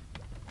 Now,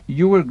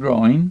 you were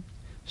growing,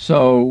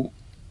 so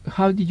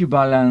how did you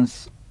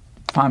balance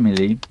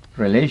family,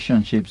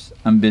 relationships,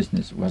 and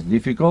business? Was it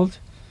difficult?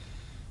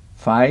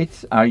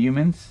 Fights,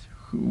 arguments?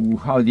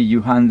 How did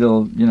you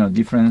handle,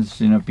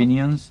 difference in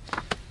opinions?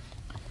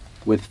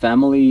 With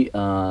family,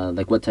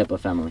 like what type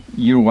of family?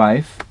 Your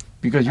wife,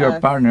 because you're a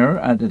partner,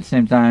 at the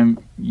same time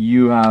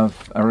you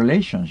have a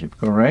relationship,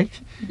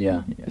 correct?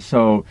 Yeah.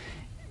 So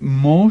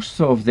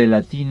most of the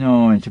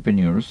Latino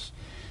entrepreneurs,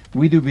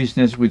 we do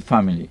business with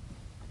family,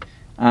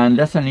 and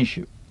that's an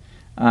issue.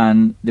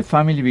 And the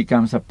family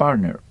becomes a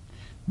partner,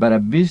 but a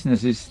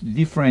business is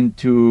different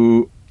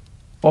to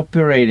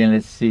operate in,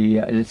 let's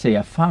say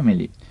a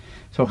family.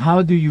 So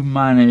how do you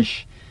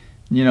manage,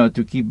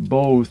 to keep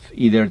both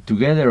either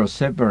together or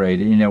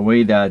separated in a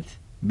way that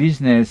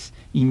business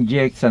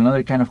injects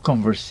another kind of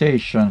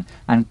conversation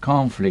and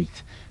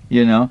conflict?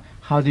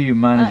 How do you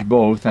manage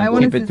both and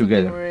keep it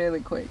together?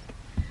 Really quick.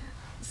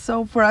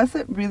 So for us,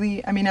 it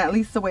really, at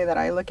least the way that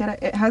I look at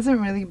it, it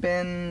hasn't really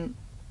been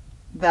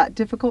that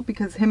difficult,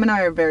 because him and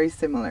I are very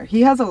similar.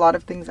 He has a lot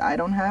of things I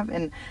don't have,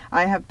 and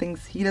I have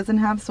things he doesn't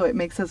have, so it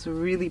makes us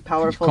really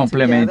powerful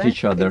complement together.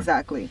 each other.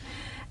 Exactly.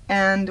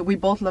 And we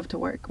both love to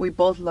work. We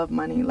both love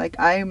money. Like,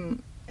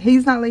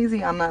 he's not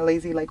lazy, I'm not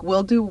lazy. Like,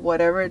 we'll do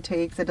whatever it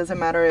takes. It doesn't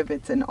matter if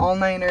it's an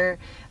all-nighter,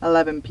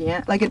 11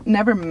 p.m. Like, it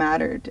never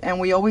mattered. And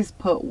we always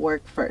put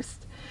work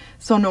first.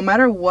 So no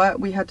matter what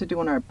we had to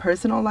do in our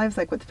personal lives,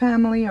 like with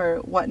family or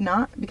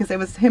whatnot, because it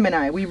was him and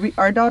I.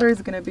 Our daughter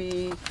is going to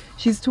be,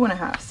 she's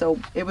 2.5. So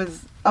it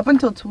was up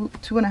until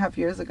 2.5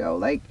 years ago.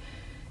 Like,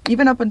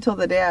 even up until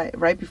the day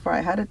right before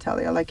I had to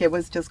tell you, like, it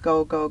was just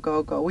go, go,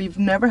 go, go. We've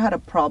never had a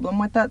problem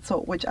with that,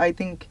 so which I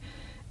think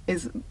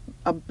is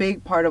a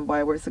big part of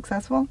why we're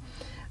successful.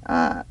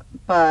 But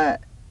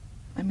I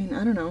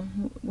don't know.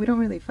 We don't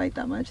really fight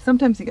that much.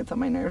 Sometimes he gets on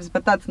my nerves,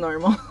 but that's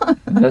normal.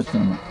 That's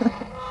normal.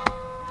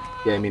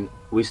 Yeah,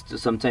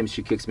 sometimes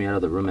she kicks me out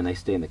of the room and I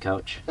stay on the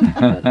couch.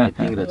 But I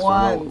think that's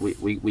normal.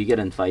 We get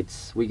in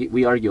fights.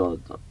 We argue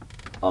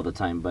all the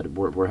time, but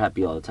we're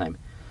happy all the time.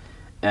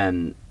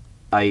 And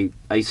I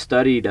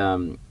study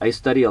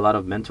a lot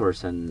of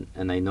mentors, and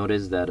I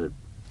noticed that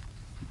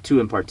two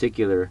in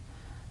particular,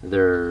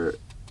 they're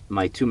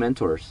my two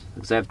mentors,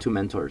 because I have two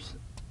mentors.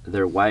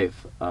 Their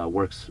wife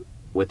works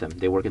with them.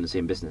 They work in the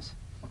same business.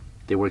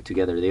 They work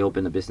together. They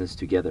open a business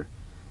together.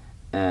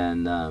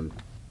 And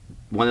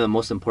one of the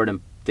most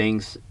important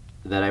things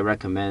that I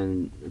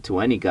recommend to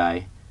any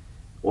guy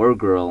or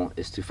girl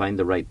is to find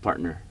the right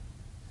partner.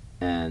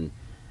 And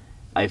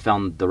I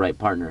found the right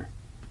partner.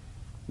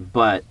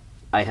 But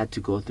I had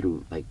to go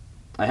through like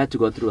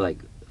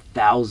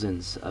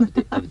thousands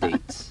of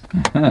dates.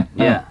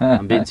 Yeah,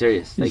 I'm being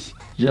serious. Like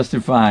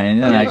justifying,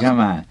 yeah, come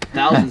on.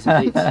 Thousands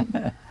of dates.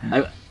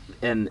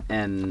 And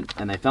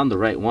I found the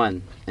right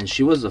one, and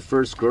she was the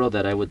first girl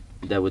that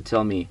would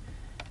tell me,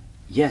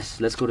 yes,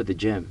 let's go to the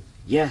gym.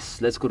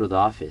 Yes, let's go to the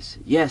office.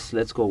 Yes,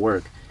 let's go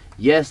work.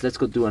 Yes, let's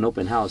go do an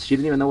open house. She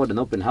didn't even know what an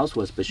open house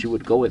was, but she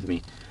would go with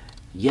me.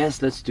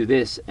 Yes, let's do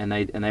this. And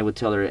I would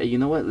tell her, hey, you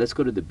know what? Let's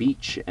go to the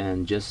beach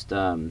and just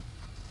tan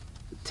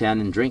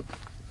and drink.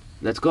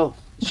 Let's go.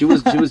 She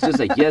was just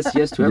like yes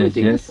to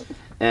everything. Yes.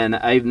 And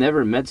I've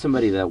never met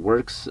somebody that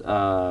works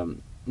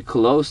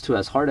close to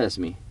as hard as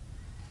me.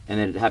 And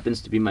it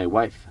happens to be my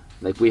wife.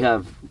 Like, we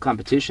have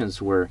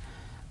competitions where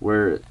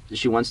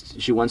she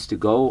wants to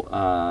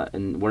go,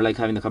 and we're like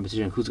having the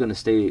competition. Who's gonna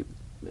stay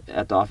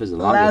at the office the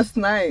longest? Last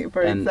night,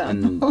 for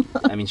example.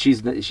 And I mean,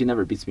 she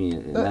never beats me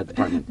in that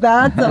department.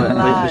 That's a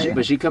lie.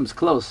 But she comes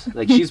close.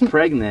 Like, she's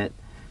pregnant,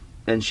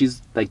 and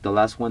she's like the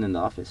last one in the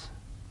office.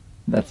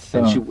 That's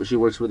so. And she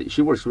works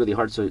really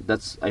hard. So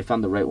I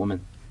found the right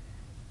woman.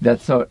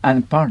 That's so,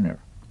 and partner.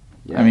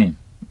 Yeah. I mean,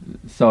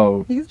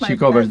 so He's my she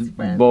covers best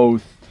friend.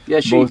 both. Yeah,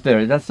 both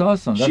there. That's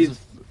awesome. That's,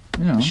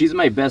 she's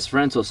my best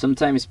friend. So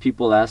sometimes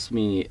people ask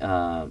me,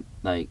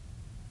 like,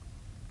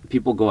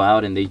 people go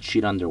out and they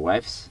cheat on their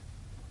wives,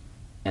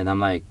 and I'm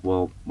like,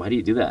 well, why do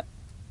you do that?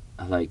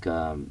 Like,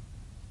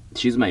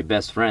 she's my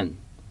best friend.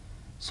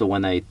 So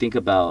when I think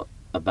about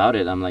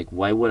it, I'm like,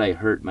 why would I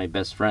hurt my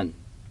best friend?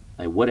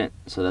 I wouldn't.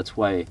 So that's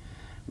why.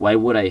 Why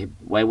would I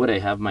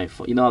have my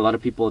phone? You know, a lot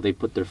of people, they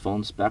put their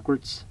phones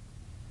backwards,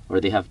 or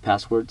they have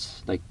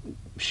passwords. Like,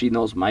 she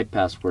knows my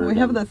password. We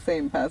have the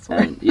same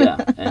password. And, yeah,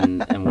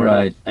 and we're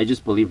right. I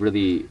just believe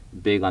really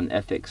big on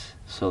ethics.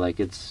 So, like,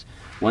 it's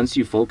once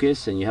you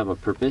focus and you have a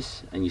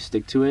purpose and you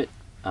stick to it,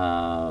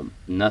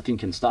 nothing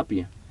can stop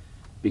you,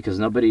 because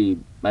I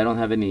don't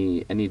have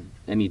any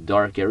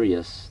dark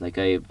areas. Like,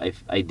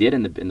 I did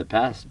in the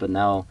past, but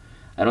now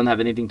I don't have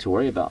anything to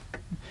worry about.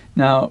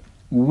 Now,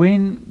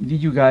 when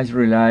did you guys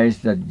realize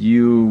that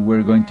you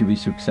were going to be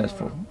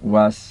successful?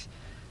 Was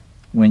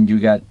when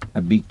you got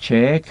a big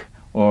check,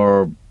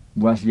 or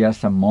was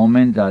just a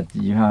moment that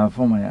you have,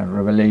 a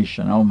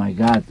revelation? Oh my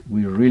God,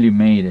 we really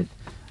made it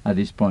at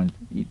this point.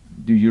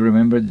 Do you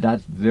remember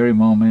that very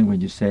moment when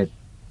you said,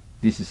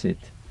 this is it?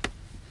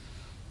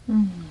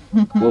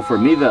 Well, for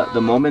me,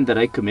 the moment that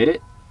I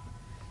committed,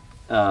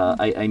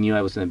 I knew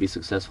I was going to be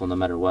successful no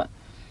matter what.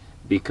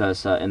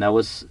 Because from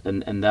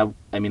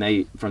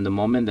the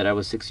moment that I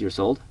was 6 years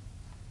old,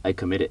 I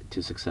committed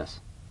to success.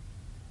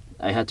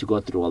 I had to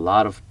go through a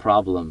lot of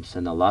problems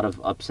and a lot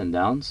of ups and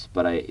downs,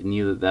 but I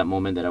knew that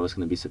moment that I was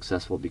going to be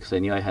successful, because I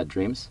knew I had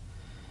dreams,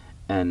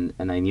 and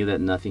I knew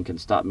that nothing can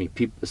stop me.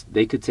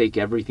 They could take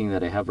everything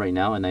that I have right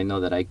now, and I know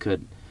that I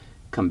could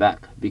come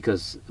back,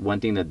 because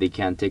one thing that they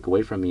can't take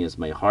away from me is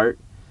my heart,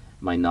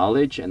 my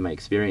knowledge, and my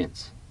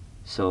experience.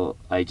 So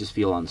I just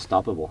feel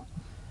unstoppable.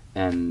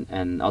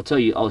 And I'll tell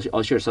you,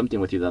 I'll share something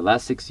with you. The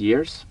last 6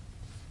 years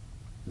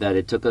that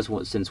it took us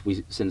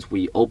since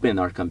we opened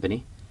our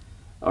company,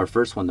 our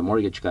first one, the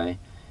mortgage guy,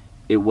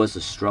 it was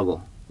a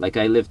struggle. Like,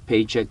 I lived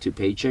paycheck to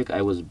paycheck.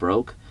 I was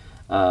broke.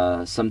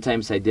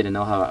 Sometimes I didn't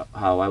know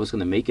how I was going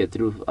to make it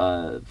through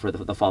for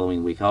the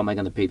following week. How am I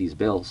going to pay these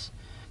bills?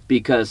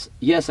 Because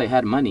yes, I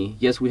had money.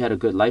 Yes, we had a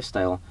good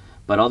lifestyle,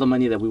 but all the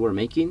money that we were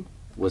making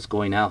was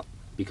going out,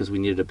 because we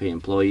needed to pay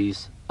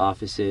employees,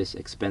 offices,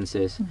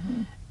 expenses,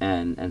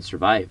 and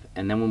survive.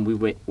 And then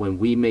when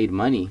we made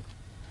money,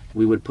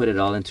 we would put it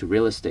all into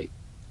real estate.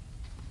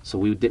 So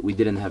we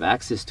didn't have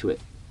access to it.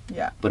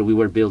 Yeah. But we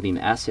were building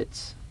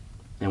assets,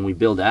 and we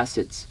build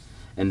assets,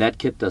 and that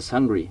kept us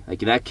hungry. Like,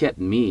 that kept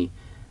me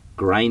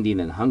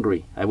grinding and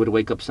hungry. I would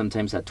wake up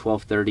sometimes at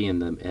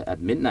 12:30 at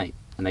midnight,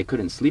 and I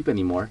couldn't sleep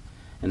anymore.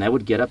 And I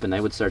would get up and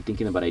I would start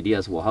thinking about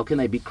ideas. Well, how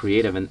can I be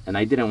creative? And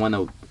I didn't want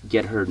to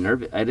get her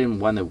nervous. I didn't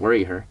want to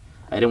worry her.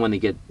 I didn't want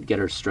to get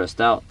her stressed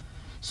out.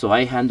 So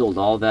I handled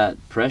all that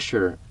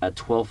pressure at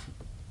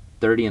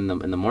 12:30 in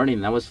the morning,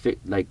 and I was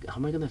like, how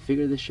am I going to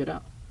figure this shit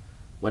out?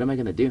 What am I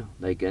going to do?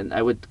 Like, and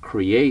I would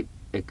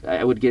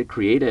get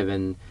creative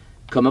and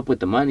come up with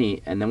the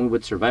money, and then we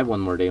would survive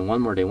one more day, and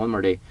one more day, one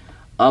more day,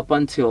 up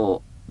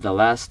until the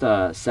last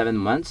 7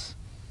 months.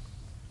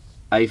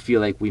 I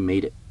feel like we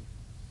made it.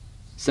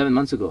 7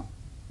 months ago,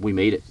 we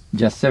made it.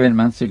 Just 7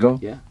 months ago?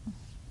 Yeah.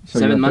 So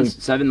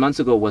 7 months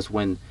ago was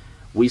when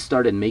we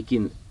started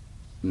making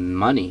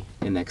money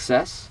in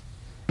excess,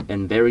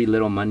 and very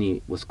little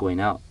money was going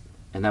out.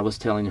 And I was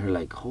telling her,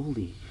 like,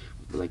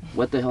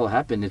 what the hell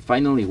happened? It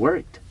finally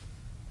worked.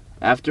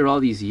 After all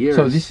these years.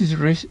 So this is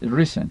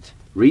recent?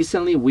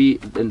 Recently,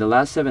 in the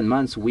last 7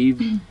 months,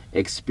 we've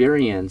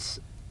experienced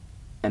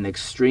an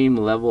extreme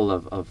level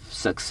of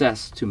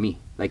success to me.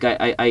 Like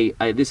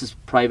I this is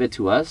private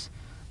to us,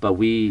 but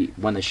we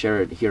want to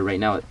share it here right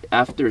now.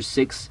 After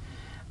 6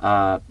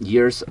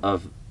 years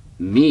of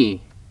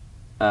me,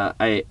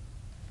 I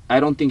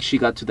don't think she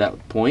got to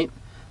that point,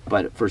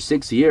 but for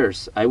 6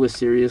 years, I was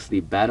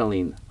seriously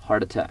battling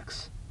heart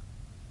attacks.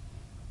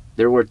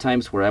 There were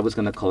times where I was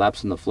going to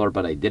collapse on the floor,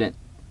 but I didn't.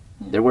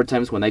 There were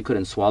times when I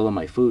couldn't swallow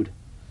my food.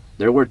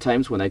 There were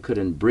times when I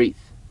couldn't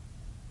breathe,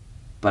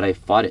 but I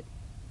fought it.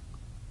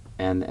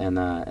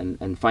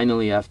 And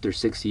finally, after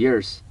 6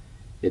 years,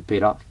 it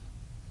paid off.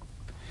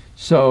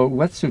 So,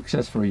 what's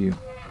success for you?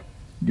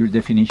 Your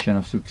definition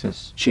of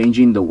success?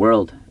 Changing the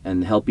world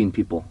and helping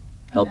people,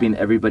 helping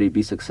everybody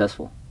be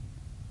successful.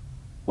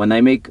 When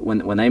I make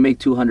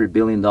 $200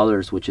 billion,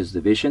 which is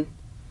the vision,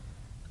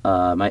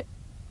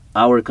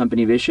 our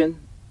company vision,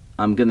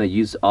 I'm gonna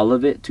use all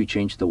of it to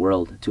change the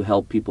world, to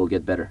help people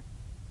get better.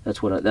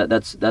 That's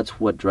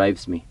what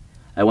drives me.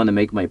 I want to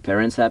make my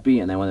parents happy,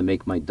 and I want to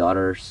make my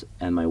daughters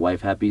and my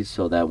wife happy,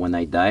 so that when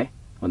I die,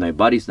 when my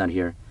body's not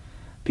here,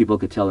 people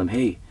could tell them,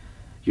 "Hey,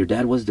 your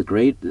dad was the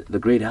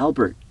great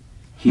Albert.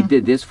 He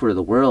did this for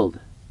the world.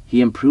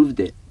 He improved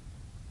it."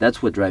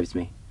 That's what drives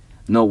me.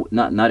 No,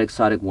 not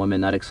exotic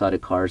women, not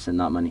exotic cars, and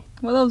not money.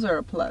 Well, those are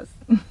a plus.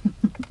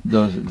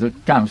 That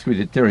comes with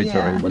the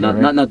territory. Yeah. Well,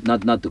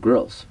 not the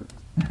girls.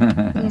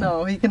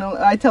 No, he can.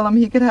 I tell him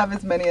he could have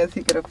as many as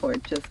he could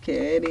afford. Just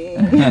kidding.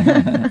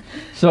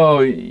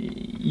 So,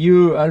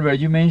 Albert,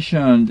 you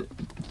mentioned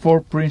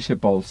 4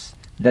 principles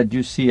that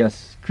you see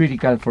as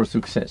critical for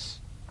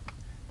success.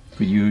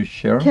 Could you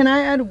share? Can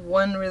I add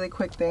one really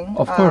quick thing?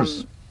 Of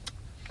course.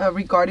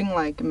 Regarding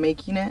like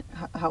making it,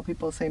 how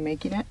people say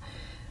making it.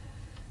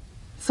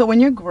 So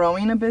when you're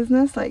growing a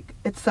business, like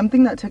it's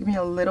something that took me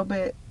a little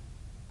bit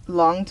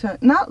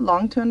not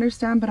long to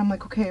understand, but I'm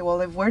like, okay, well,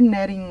 if we're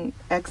netting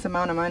X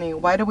amount of money,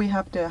 why do we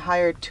have to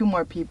hire 2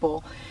 more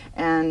people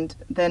and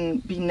then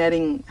be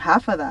netting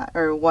half of that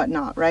or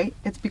whatnot, right?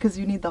 It's because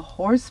you need the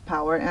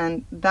horsepower,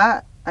 and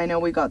that I know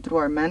we got through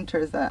our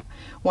mentors, that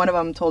one of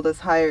them told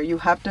us you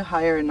have to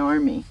hire an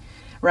army,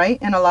 right?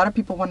 And a lot of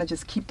people want to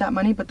just keep that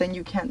money, but then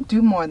you can't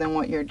do more than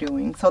what you're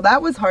doing. So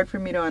that was hard for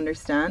me to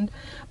understand,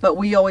 but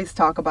we always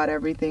talk about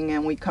everything,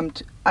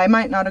 and I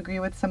might not agree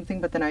with something,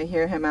 but then I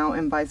hear him out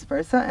and vice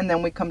versa, and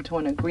then we come to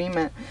an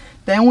agreement.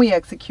 Then we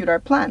execute our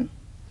plan,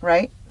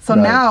 right? So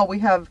now we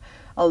have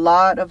a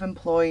lot of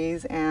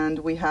employees and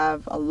we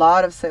have a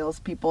lot of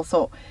salespeople.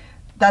 So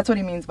that's what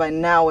he means by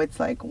now it's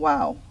like,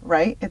 wow,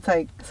 right? It's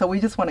like, so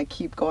we just want to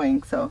keep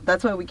going. So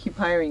that's why we keep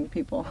hiring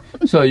people.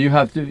 So you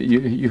have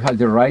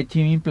the right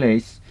team in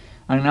place.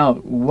 And now,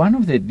 one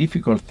of the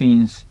difficult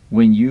things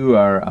when you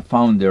are a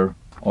founder,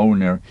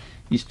 owner,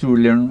 is to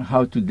learn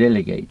how to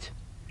delegate.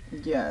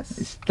 Yes.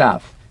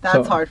 Stuff.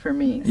 That's hard for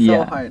me.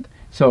 So hard.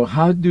 So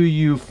how do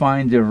you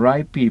find the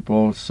right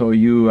people so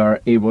you are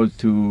able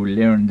to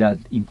learn that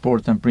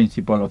important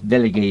principle of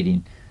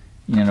delegating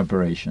in an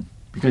operation?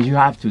 Because you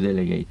have to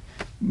delegate.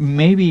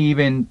 Maybe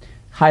even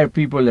hire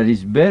people that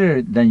is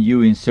better than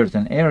you in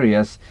certain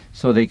areas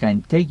so they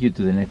can take you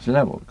to the next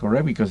level,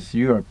 correct? Because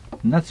you are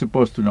not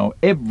supposed to know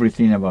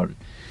everything about it.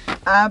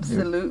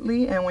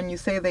 Absolutely. And when you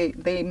say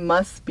they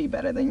must be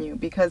better than you,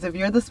 because if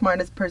you're the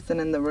smartest person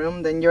in the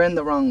room, then you're in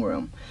the wrong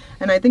room.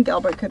 And I think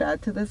Albert could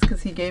add to this,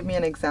 because he gave me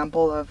an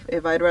example of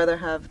if I'd rather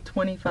have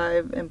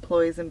 25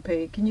 employees and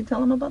pay. Can you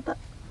tell him about that?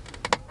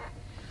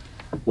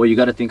 Well, you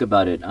got to think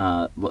about it.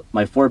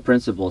 My 4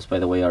 principles, by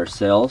the way, are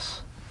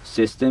sales,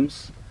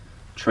 systems,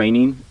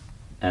 training,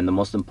 and the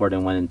most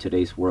important one in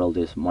today's world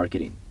is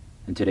marketing,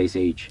 in today's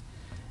age.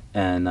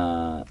 And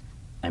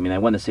I mean, I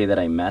want to say that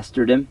I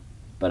mastered them,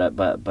 but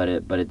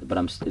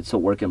it's a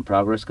work in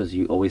progress, because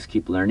you always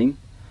keep learning.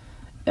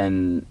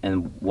 And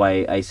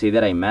why I say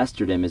that I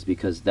mastered them is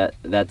because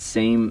those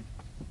same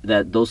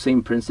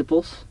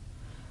principles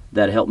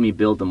that helped me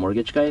build the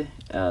mortgage guy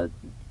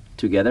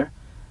together,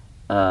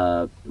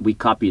 we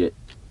copied it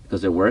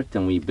because it worked,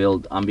 and we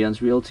built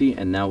Ambiance Realty,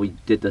 and now we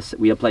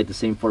applied the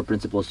same 4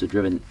 principles to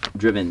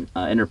driven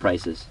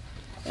enterprises,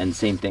 and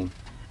same thing.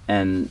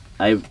 And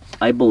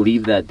I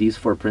believe that these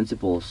 4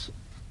 principles,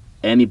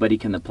 anybody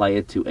can apply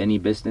it to any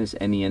business,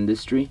 any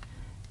industry,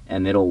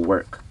 and it'll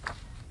work.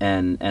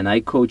 And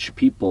I coach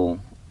people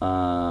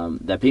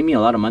that pay me a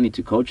lot of money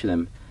to coach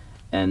them,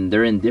 and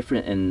they're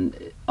in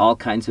all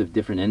kinds of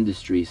different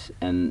industries,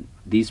 and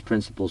these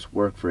principles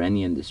work for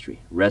any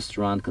industry: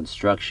 restaurant,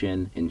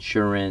 construction,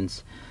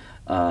 insurance,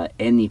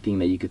 anything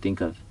that you could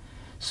think of.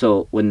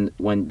 So when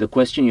the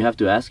question you have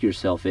to ask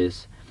yourself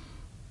is,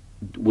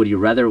 would you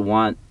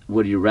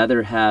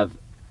rather have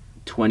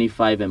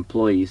 25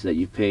 employees that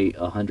you pay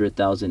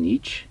 $100,000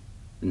 each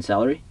in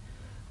salary,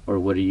 or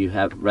would you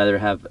rather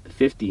have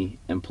 50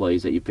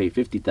 employees that you pay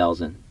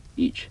 $50,000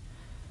 each?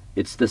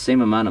 It's the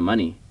same amount of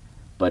money,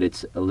 but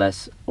it's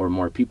less or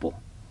more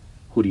people.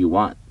 Who do you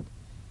want?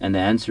 And the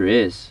answer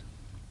is,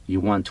 you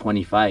want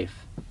 25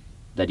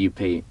 that you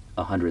pay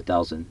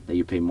 $100,000, that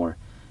you pay more,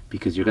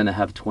 because you're gonna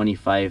have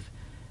 25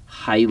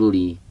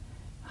 highly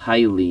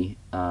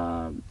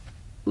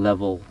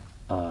level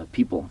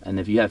people, and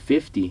if you have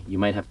 50, you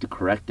might have to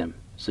correct them.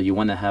 So you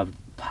want to have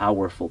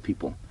powerful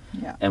people.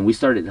 Yeah. And we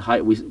started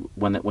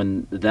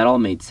when that all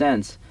made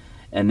sense,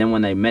 and then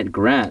when I met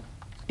Grant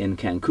in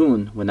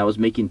Cancun, when I was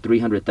making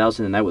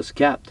 300,000 and I was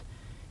capped,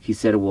 he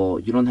said, "Well,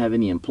 you don't have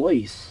any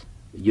employees.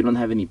 You don't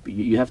have any.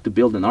 You have to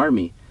build an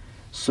army."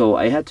 So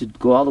I had to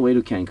go all the way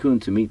to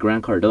Cancun to meet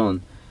Grant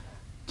Cardone,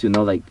 to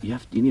know like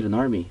you need an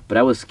army. But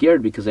I was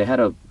scared because I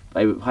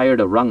hired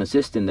a wrong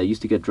assistant that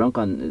used to get drunk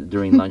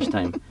during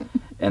lunchtime,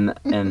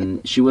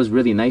 and she was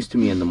really nice to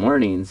me in the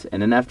mornings,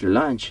 and then after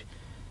lunch,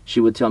 she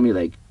would tell me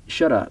like,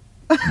 "Shut up."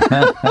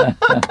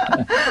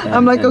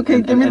 I'm like,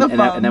 okay, give me the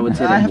phone. And I would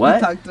say like, I have "What?"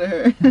 to talk to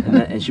her.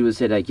 and she would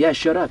say like, "Yeah,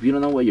 shut up. You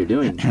don't know what you're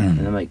doing."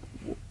 And I'm like,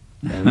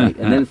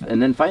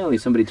 and then finally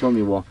somebody told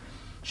me, well,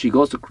 she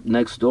goes to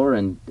next door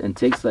and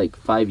takes like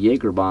 5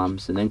 Jaeger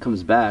bombs and then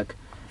comes back,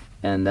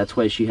 and that's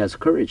why she has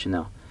courage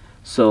now.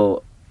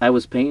 So I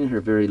was paying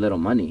her very little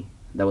money.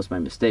 That was my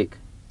mistake.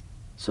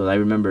 So I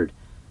remembered,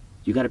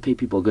 you got to pay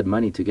people good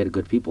money to get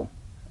good people.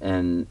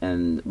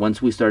 And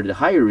once we started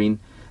hiring,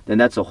 then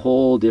that's a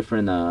whole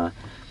different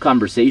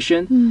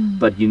conversation.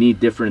 But you need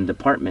different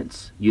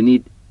departments. You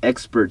need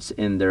experts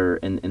in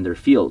their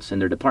fields, in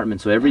their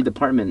departments. So every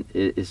department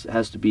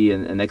has to be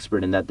an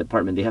expert in that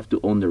department. They have to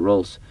own their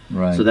roles.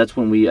 Right. So that's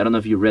when I don't know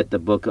if you read the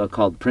book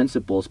called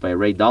Principles by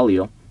Ray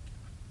Dalio,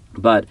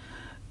 but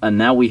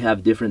now we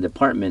have different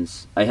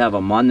departments. I have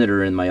a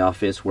monitor in my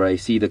office where I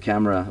see the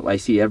camera. I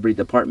see every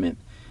department.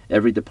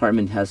 Every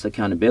department has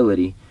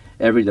accountability.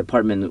 Every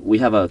department, we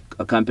have a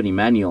company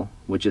manual,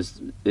 which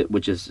is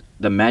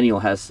the manual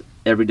has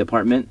every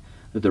department,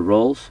 the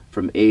roles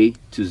from A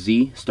to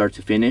Z, start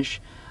to finish.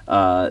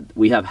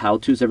 We have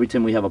how-tos. Every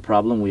time we have a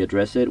problem, we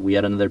address it. We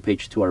add another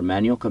page to our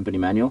manual, company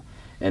manual,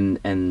 and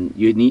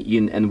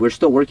we're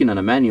still working on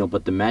a manual,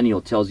 but the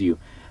manual tells you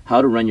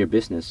how to run your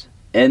business.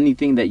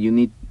 Anything that you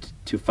need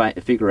to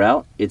figure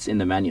out, it's in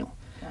the manual.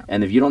 Yeah.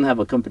 And if you don't have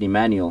a company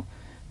manual,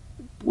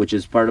 which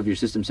is part of your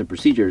systems and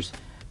procedures,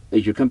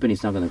 your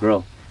company's not going to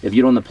grow. If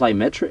you don't apply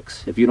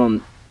metrics, if you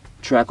don't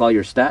track all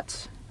your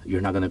stats,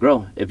 you're not going to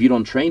grow. If you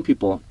don't train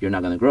people, you're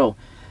not going to grow.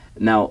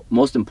 Now,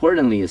 most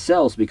importantly is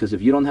sales, because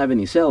if you don't have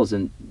any sales,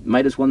 then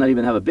might as well not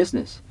even have a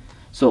business.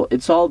 So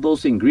it's all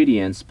those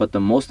ingredients, but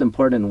the most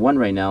important one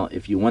right now,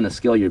 if you want to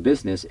scale your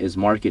business, is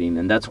marketing.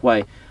 And that's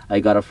why I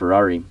got a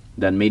Ferrari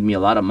that made me a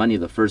lot of money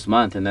the first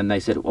month. And then I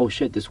said, oh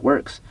shit, this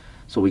works.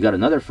 So we got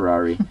another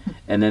Ferrari,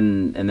 and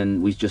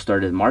then we just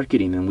started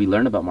marketing, and we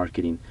learned about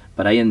marketing.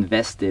 But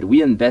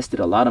we invested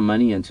a lot of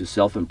money into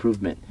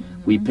self-improvement.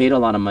 Mm-hmm. We paid a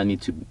lot of money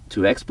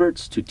to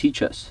experts to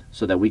teach us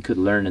so that we could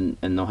learn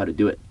and know how to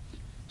do it.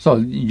 So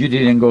you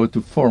didn't go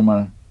to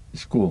formal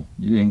school?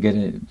 You didn't get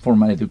a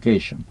formal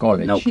education,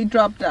 college? Nope. She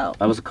dropped out.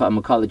 I'm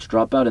a college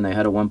dropout, and I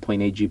had a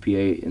 1.8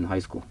 GPA in high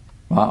school.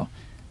 Wow,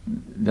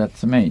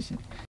 that's amazing.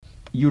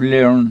 You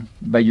learn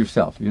by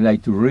yourself. You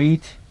like to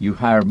read, you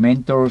hire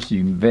mentors,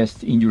 you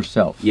invest in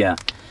yourself. Yeah.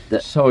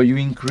 So you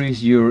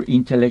increase your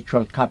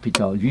intellectual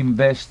capital. You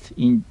invest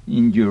in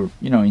your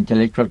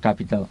intellectual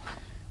capital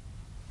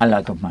a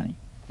lot of money.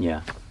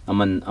 Yeah.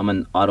 I'm an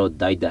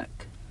autodidact.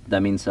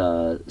 That means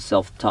a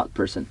self-taught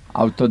person.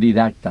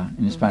 Autodidacta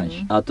in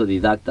Spanish.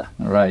 Autodidacta.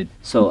 Right.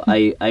 So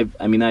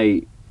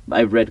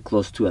I've read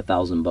close to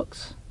 1,000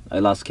 books. I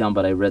lost count,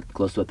 but I read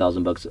close to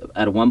 1,000 books.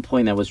 At one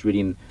point, I was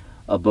reading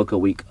a book a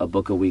week, a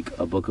book a week,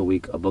 a book a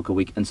week, a book a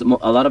week, and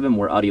a lot of them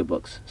were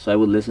audiobooks. So I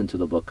would listen to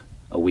the book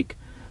a week,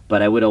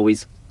 but I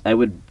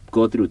would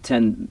go through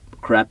 10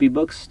 crappy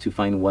books to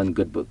find one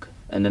good book,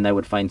 and then I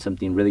would find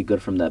something really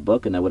good from that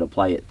book, and I would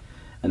apply it,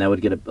 and I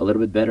would get a little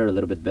bit better, a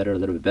little bit better, a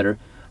little bit better.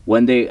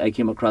 One day I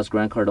came across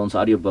Grant Cardone's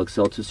audiobook,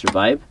 Sell to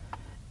Survive,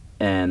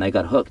 and I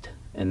got hooked,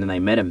 and then I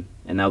met him,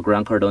 and now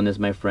Grant Cardone is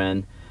my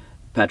friend,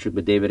 Patrick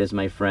Bet-David is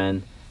my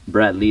friend,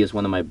 Brad Lee is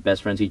one of my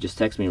best friends. He just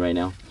texted me right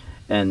now.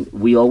 And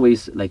we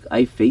always,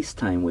 I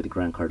FaceTime with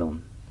Grant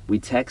Cardone. We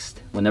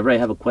text. Whenever I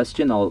have a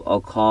question,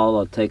 I'll call,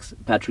 I'll text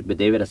Patrick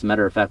Bet-David. As a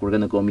matter of fact, we're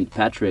going to go meet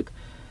Patrick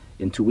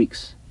in 2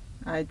 weeks.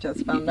 I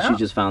just found out. She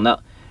just found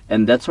out.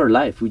 And that's our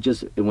life.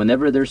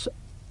 Whenever there's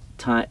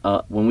time,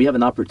 when we have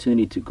an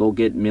opportunity to go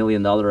get $1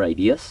 million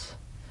ideas,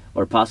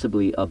 or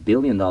possibly $1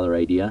 billion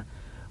idea,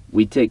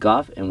 we take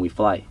off and we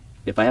fly.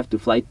 If I have to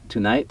fly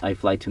tonight, I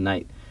fly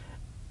tonight.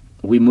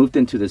 We moved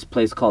into this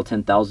place called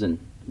 10,000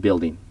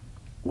 building,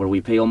 where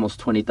we pay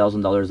almost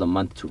 $20,000 a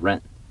month to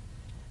rent.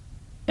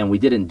 And we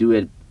didn't do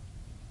it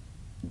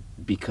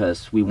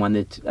because we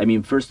wanted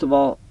to, first of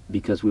all,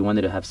 because we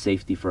wanted to have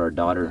safety for our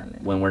daughter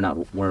when we're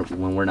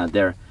not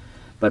there.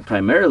 But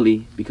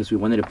primarily because we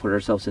wanted to put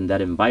ourselves in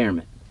that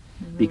environment.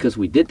 Mm-hmm. Because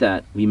we did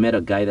that, we met a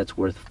guy that's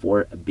worth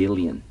 $4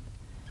 billion.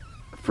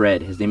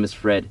 Fred, his name is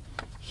Fred.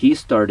 He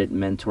started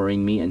mentoring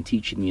me and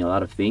teaching me a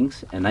lot of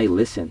things, and I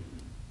listen.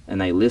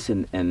 And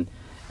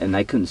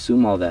I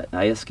consume all that.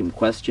 I ask him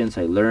questions,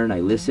 I learn, I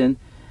listen,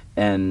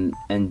 and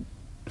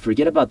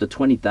forget about the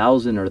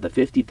 $20,000 or the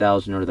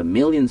 $50,000 or the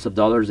millions of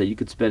dollars that you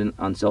could spend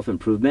on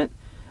self-improvement.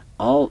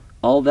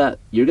 all that,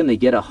 you're gonna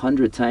get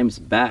 100 times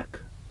back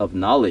of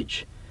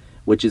knowledge,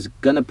 which is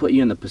gonna put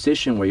you in a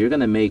position where you're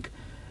gonna make,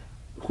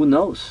 who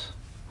knows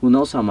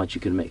how much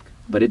you can make,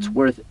 but it's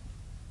worth.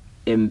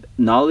 In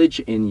knowledge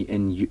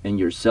in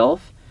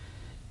yourself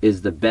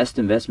is the best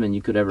investment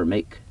you could ever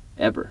make,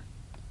 ever.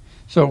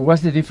 So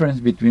what's the difference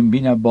between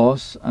being a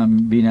boss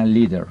and being a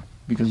leader?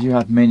 Because you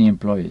have many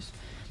employees,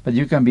 but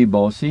you can be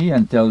bossy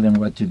and tell them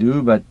what to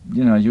do, but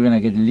you know you're gonna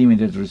get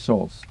limited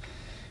results.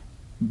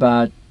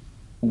 But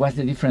what's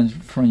the difference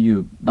for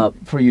you?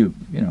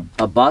 You know,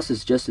 a boss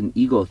is just an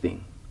ego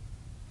thing.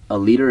 A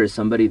leader is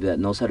somebody that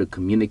knows how to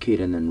communicate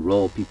and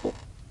enroll people,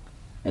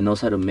 and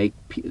knows how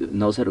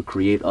to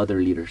create other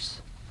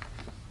leaders.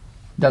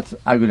 That's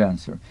a good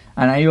answer.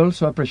 And I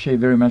also appreciate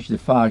very much the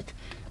fact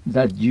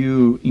that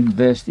you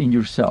invest in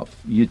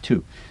yourself. You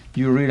too.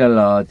 You read a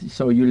lot,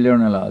 so you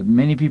learn a lot.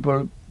 Many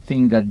people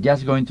think that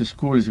just going to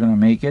school is going to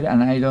make it,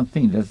 and I don't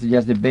think that's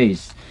just the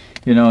base,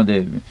 you know,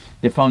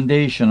 the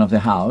foundation of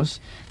the house.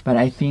 But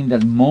I think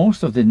that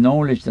most of the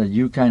knowledge that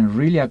you can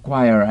really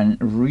acquire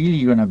and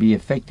really going to be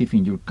effective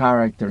in your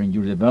character, in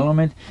your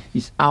development,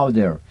 is out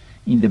there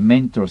in the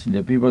mentors, in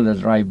the people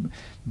that write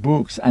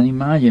books. And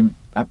imagine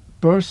a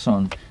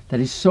person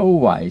that is so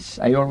wise.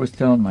 I always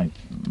tell my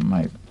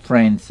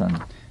friends and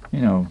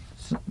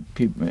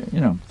people,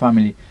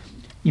 family.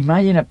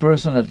 Imagine a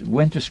person that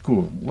went to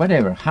school,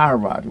 whatever,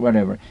 Harvard,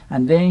 whatever,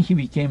 and then he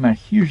became a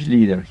huge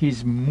leader.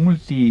 He's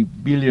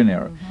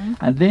multi-billionaire,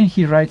 and then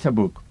he writes a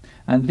book,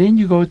 and then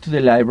you go to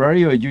the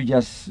library or you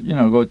just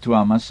go to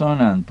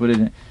Amazon and put it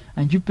in,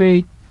 and you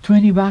pay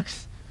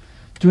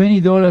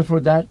 $20 for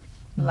that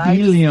 $1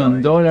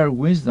 billion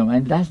wisdom,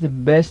 and that's the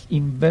best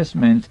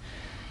investment,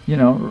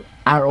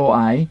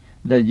 ROI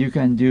that you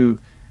can do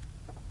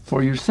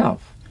for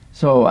yourself.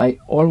 So I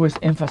always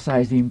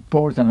emphasize the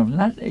importance of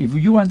not, if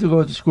you want to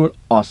go to school,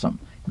 awesome,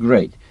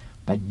 great,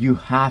 but you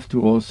have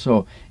to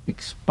also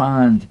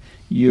expand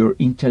your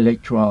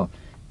intellectual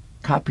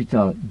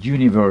capital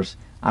universe,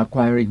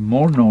 acquiring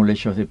more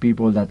knowledge of the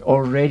people that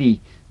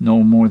already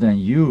know more than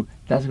you.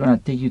 That's going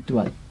to take you to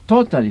a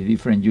totally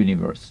different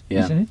universe,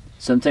 isn't it?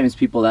 Sometimes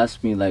people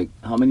ask me, like,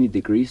 how many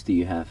degrees do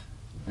you have?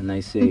 And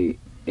I say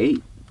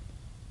 8.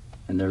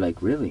 And they're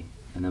like, really?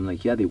 And I'm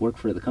like, yeah, they work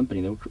for the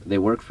company. They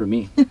work for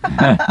me. What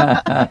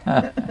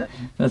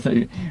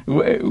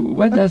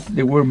does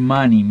the word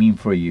money mean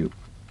for you?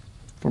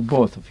 For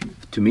both of you?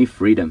 To me,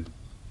 freedom.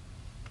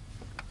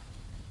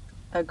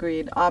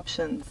 Agreed.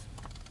 Options.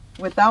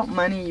 Without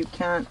money, you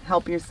can't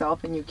help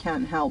yourself and you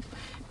can't help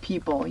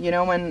people.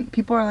 When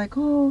people are like,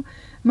 oh,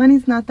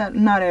 money's not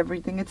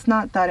everything. It's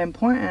not that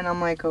important. I'm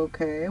like,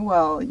 okay,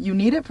 well, you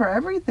need it for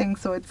everything,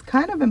 so it's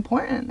kind of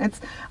important. It's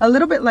a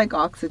little bit like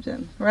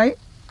oxygen, right?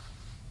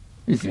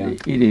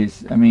 It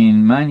is. I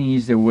mean, money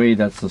is the way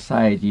that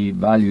society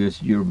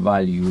values your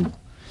value.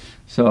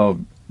 So,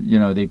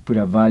 they put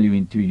a value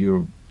into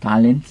your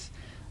talents,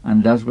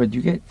 and that's what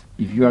you get.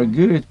 If you are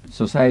good,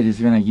 society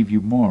is going to give you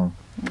more.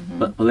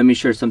 But let me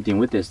share something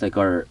with this.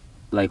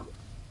 Like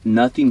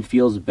nothing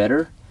feels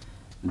better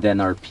than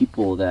our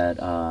people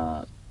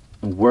that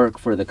work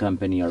for the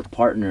company, our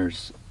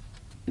partners,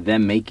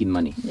 them making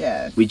money.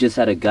 Yes. We just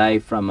had a guy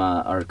from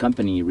our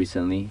company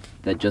recently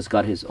that just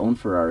got his own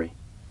Ferrari.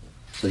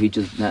 So he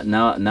just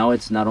now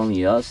it's not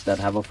only us that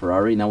have a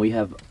Ferrari. Now we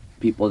have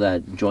people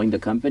that joined the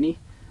company.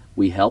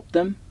 We helped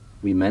them,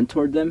 we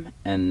mentored them,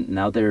 and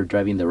now they're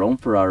driving their own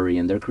Ferrari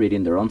and they're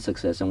creating their own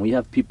success. And we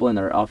have people in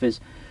our office.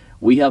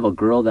 We have a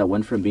girl that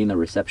went from being a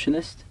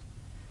receptionist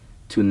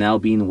to now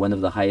being one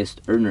of the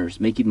highest earners,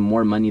 making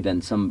more money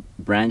than some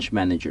branch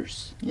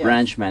managers. Yes.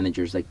 Branch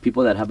managers, like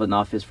people that have an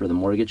office for the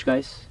mortgage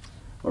guys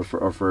or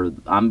for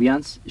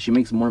ambiance. She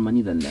makes more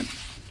money than them.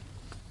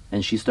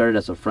 And she started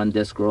as a front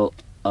desk girl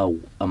a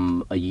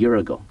year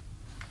ago.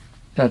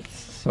 That's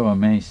so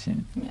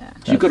amazing. Yeah.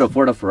 She could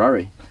afford a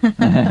Ferrari.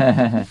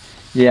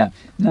 Yeah.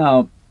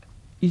 Now,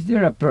 is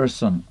there a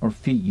person or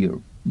figure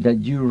that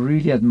you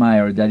really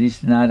admire that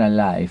is not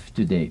alive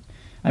today?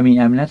 I mean,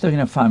 I'm not talking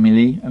a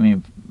family. I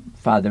mean,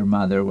 father,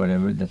 mother,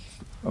 whatever. That's,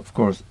 of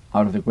course,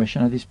 out of the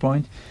question at this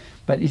point.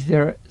 But is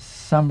there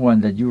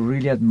someone that you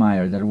really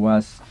admire that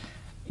was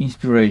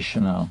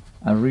inspirational,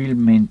 a real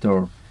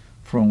mentor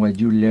from what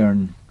you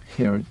learned,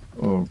 heard,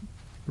 or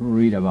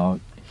read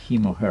about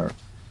him or her?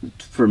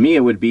 For me,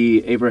 it would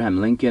be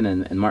Abraham Lincoln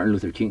and Martin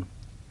Luther King.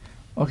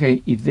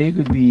 Okay, if they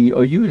could be,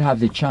 or you would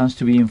have the chance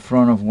to be in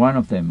front of one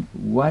of them,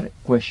 what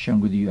question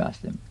would you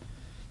ask them?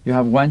 You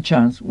have one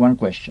chance, one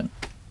question.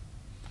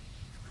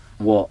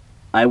 Well,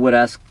 I would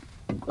ask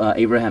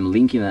Abraham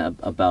Lincoln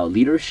about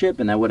leadership,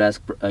 and I would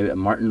ask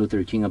Martin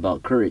Luther King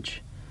about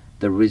courage.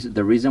 The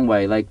reason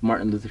why I like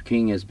Martin Luther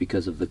King is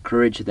because of the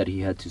courage that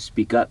he had to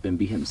speak up and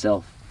be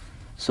himself.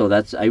 So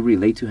I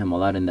relate to him a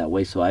lot in that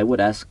way. So I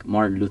would ask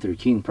Martin Luther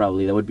King,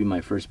 probably that would be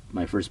my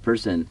first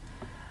person.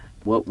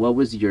 What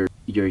was your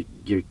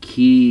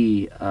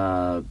key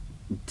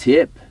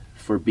tip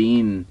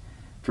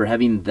for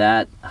having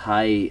that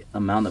high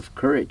amount of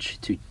courage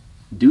to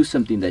do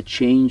something that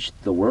changed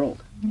the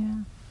world? Yeah.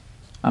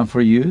 And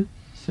for you,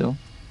 Syl?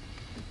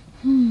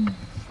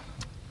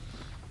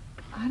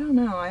 I don't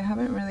know. I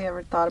haven't really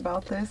ever thought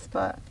about this,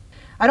 but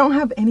I don't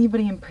have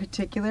anybody in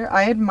particular.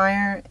 I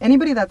admire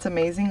anybody that's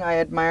amazing. I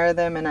admire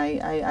them, and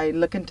I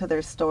look into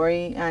their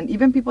story, and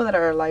even people that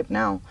are alive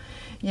now,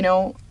 you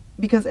know,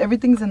 because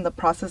everything's in the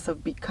process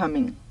of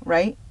becoming,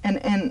 right?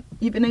 And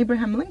even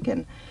Abraham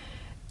Lincoln,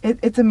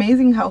 it's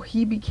amazing how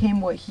he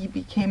became what he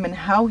became and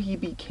how he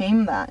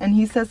became that. And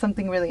he says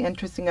something really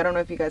interesting. I don't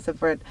know if you guys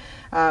have read,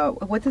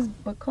 what's his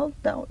book called?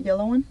 That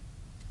yellow one?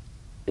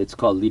 It's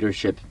called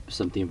Leadership,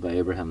 something by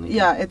Abraham Lincoln.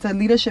 Yeah, it's a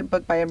leadership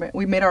book by Abraham.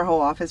 We made our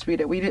whole office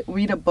read it. We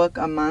read a book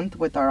a month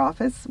with our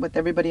office, with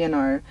everybody in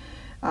our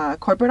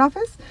corporate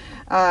office.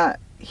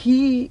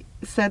 He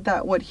said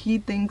that what he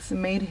thinks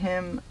made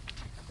him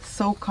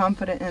so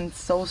confident and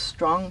so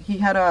strong. He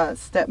had a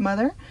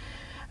stepmother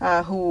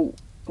who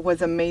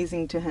was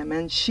amazing to him,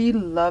 and she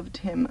loved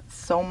him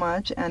so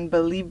much and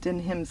believed in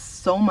him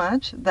so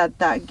much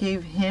that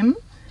gave him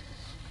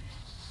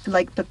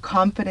like the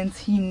confidence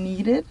he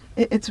needed.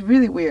 It's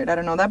really weird. I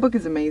don't know. That book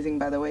is amazing,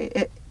 by the way.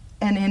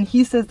 And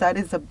he says that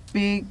is a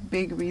big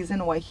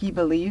reason why he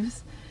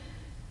believes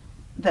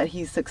that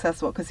he's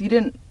successful, because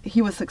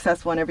he was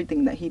successful in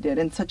everything that he did,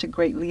 and such a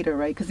great leader,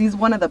 right? Because he's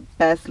one of the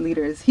best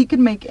leaders. He could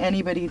make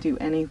anybody do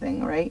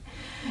anything, right?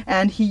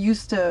 And he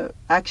used to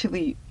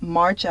actually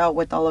march out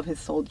with all of his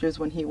soldiers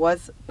when he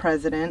was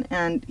president,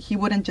 and he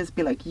wouldn't just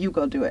be like, you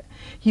go do it.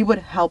 He would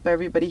help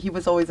everybody. He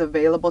was always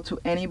available to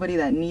anybody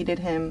that needed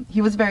him.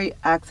 He was very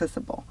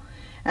accessible.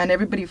 And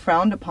everybody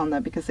frowned upon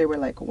that because they were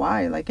like,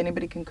 why? Like,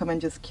 anybody can come and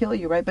just kill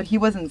you, right? But he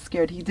wasn't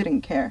scared. He didn't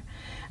care.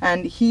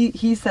 And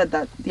he said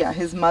that, yeah,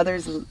 his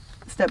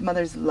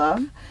stepmother's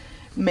love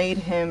made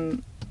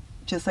him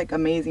just like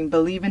amazing,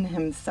 believe in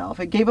himself.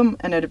 It gave him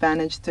an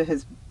advantage to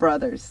his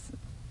brother.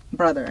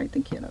 I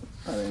think he had a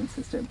brother and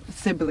sister,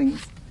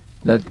 siblings.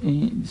 That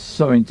is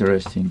so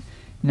interesting.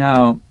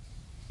 Now,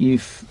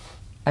 if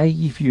I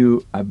give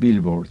you a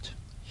billboard,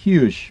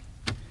 huge,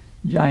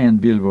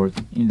 giant billboard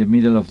in the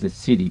middle of the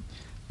city,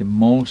 the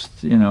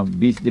most,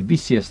 the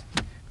busiest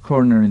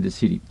corner in the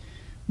city,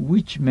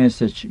 which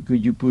message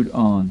could you put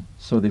on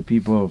so the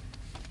people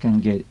can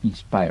get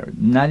inspired?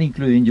 Not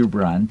including your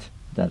brand,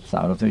 that's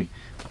out of the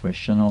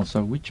question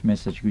also. Which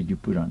message could you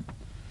put on?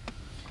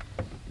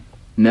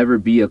 Never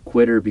be a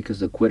quitter,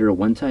 because a quitter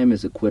one time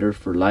is a quitter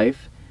for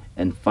life,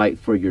 and fight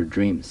for your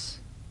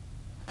dreams.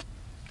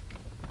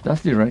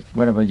 That's direct.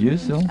 What about you,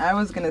 Syl? I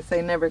was going to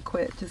say never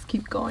quit. Just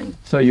keep going.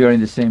 So you're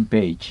on the same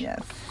page.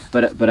 Yes.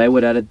 But I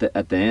would add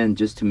at the end,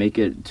 just to make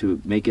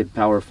it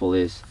powerful,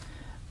 is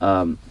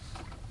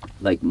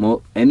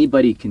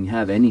anybody can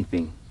have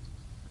anything.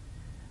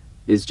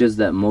 It's just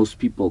that most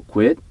people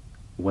quit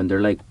when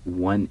they're like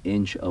 1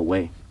 inch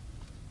away,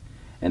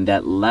 and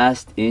that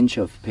last inch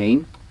of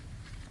pain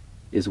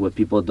is what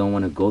people don't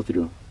want to go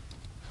through.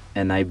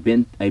 And I've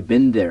been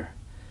there,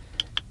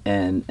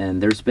 and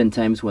there's been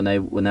times when I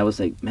was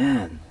like,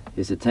 man,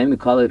 is it time to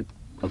call it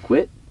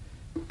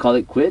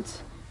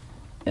quits?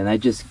 And I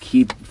just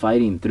keep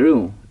fighting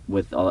through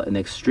with an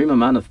extreme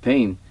amount of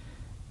pain,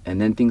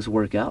 and then things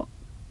work out,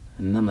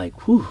 and I'm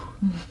like, whew,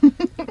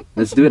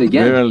 let's do it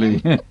again.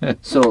 Barely.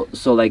 so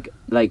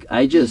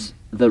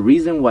the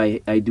reason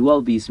why I do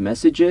all these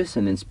messages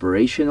and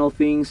inspirational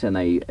things, and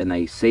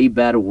I say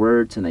bad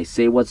words, and I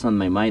say what's on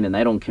my mind, and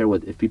I don't care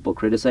if people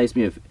criticize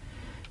me, if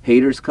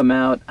haters come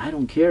out, I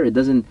don't care. It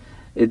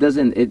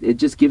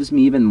just gives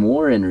me even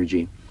more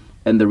energy.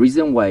 And the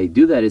reason why I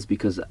do that is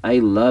because I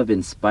love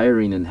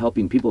inspiring and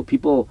helping people.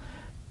 People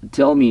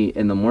tell me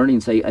in the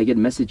mornings, I get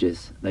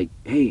messages like,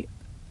 hey,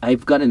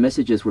 I've gotten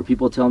messages where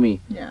people tell me,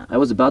 yeah, I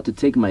was about to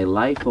take my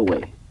life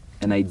away,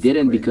 and I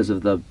didn't because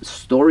of the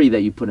story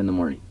that you put in the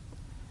morning.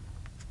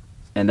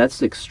 And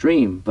that's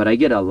extreme, but I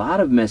get a lot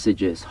of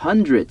messages,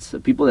 hundreds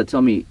of people that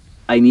tell me,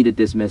 I needed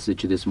this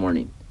message this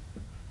morning.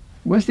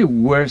 What's the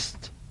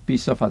worst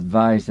piece of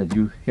advice that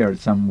you heard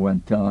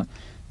someone telling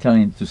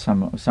to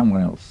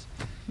someone else?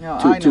 No,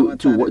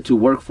 to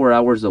work 4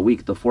 hours a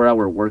week, the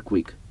 4-hour work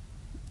week.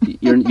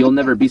 You'll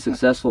never be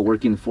successful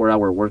working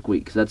 4-hour work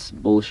weeks. That's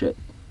bullshit.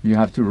 You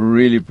have to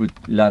really put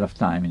a lot of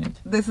time in it.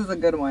 This is a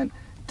good one.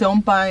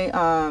 Don't buy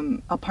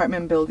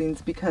apartment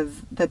buildings,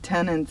 because the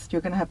tenants,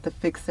 you're going to have to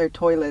fix their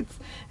toilets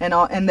and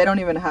they don't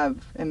even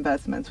have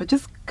investments, which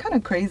is kind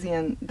of crazy,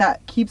 and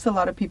that keeps a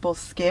lot of people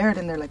scared,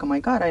 and they're like, oh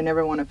my God, I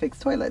never want to fix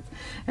toilets.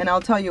 And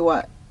I'll tell you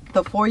what,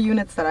 the 4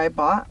 units that I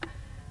bought,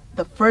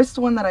 the first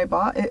one that I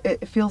bought,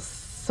 it feels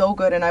so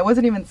good, and I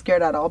wasn't even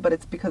scared at all, but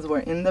it's because we're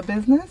in the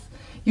business.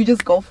 You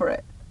just go for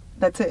it.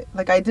 That's it.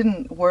 Like, I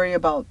didn't worry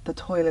about the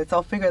toilets.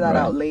 I'll figure that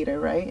out later,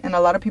 right? And a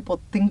lot of people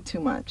think too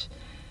much,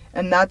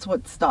 and that's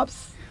what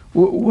stops.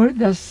 Where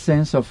does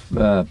sense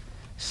of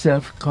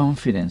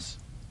self-confidence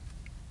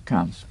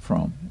comes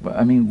from?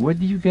 I mean, where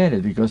do you get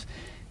it? Because,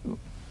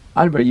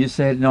 Albert, you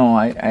said, no,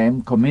 I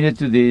am committed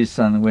to this,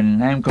 and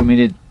when I'm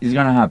committed, it's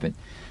going to happen.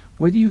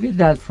 Where do you get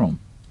that from?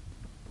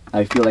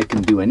 I feel I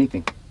can do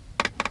anything.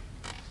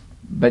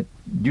 But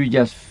you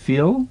just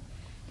feel?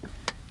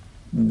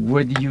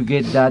 Where do you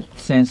get that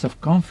sense of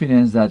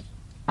confidence that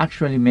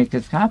actually makes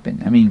it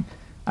happen? I mean,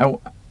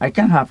 I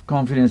can have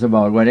confidence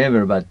about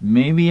whatever, but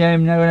maybe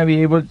I'm not going to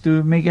be able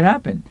to make it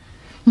happen.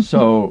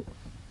 So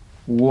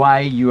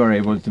why you are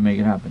able to make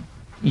it happen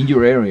in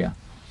your area?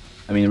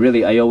 I mean,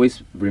 really, I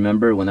always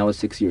remember when I was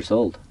 6 years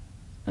old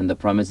and the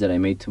promise that I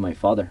made to my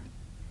father.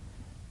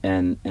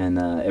 And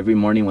every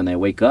morning when I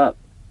wake up,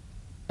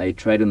 I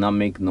try to not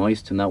make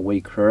noise, to not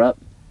wake her up,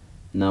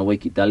 not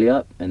wake Italia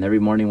up. And every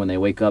morning when I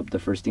wake up, the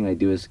first thing I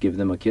do is give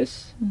them a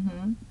kiss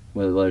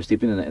while they're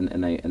sleeping,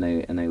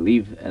 and I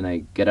leave and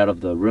I get out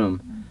of the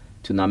room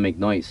to not make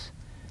noise.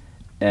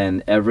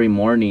 And every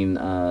morning,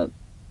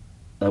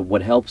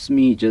 what helps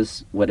me,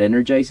 just what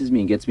energizes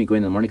me and gets me going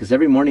in the morning, because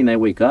every morning I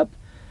wake up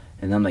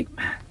and I'm like,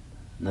 man,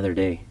 another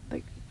day.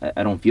 Like,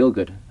 I don't feel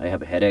good. I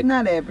have a headache.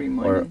 Not every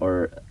morning.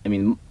 Or I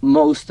mean,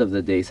 most of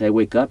the days I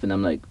wake up and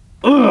I'm like,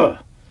 ugh.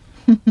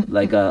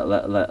 like,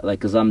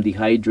 cause I'm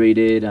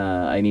dehydrated.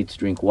 I need to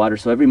drink water.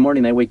 So every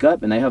morning I wake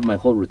up and I have my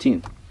whole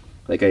routine.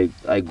 Like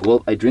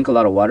I drink a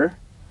lot of water.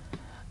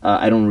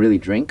 I don't really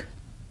drink.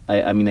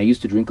 I mean, I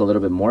used to drink a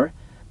little bit more,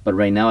 but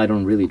right now I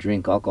don't really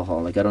drink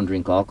alcohol. Like, I don't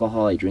drink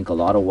alcohol. I drink a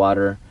lot of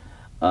water.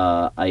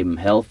 I'm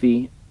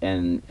healthy,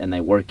 and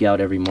I work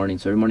out every morning.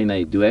 So every morning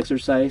I do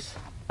exercise.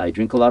 I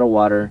drink a lot of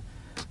water.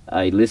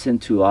 I listen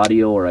to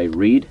audio or I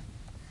read,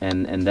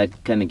 and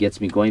that kind of gets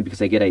me going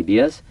because I get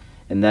ideas,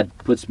 and that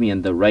puts me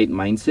in the right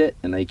mindset,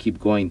 and I keep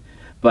going.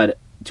 But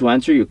to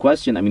answer your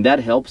question, I mean, that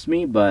helps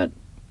me, but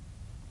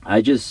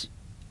I just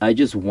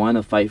want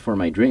to fight for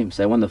my dreams.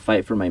 I want to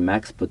fight for my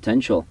max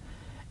potential,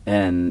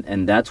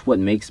 and that's what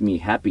makes me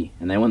happy,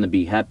 and I want to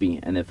be happy.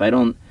 And if I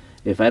don't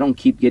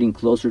keep getting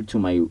closer to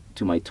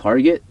my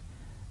target,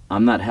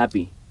 I'm not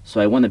happy. So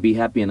I want to be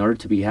happy. In order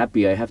to be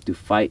happy, I have to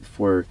fight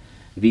for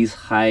these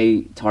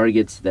high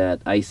targets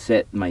that I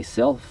set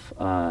myself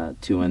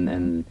to.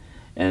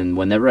 And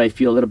whenever I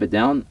feel a little bit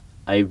down,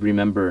 I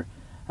remember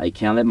I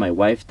can't let my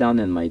wife down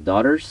and my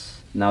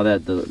daughters, now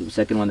that the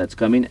second one that's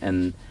coming,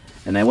 and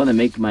I want to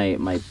make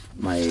my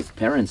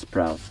parents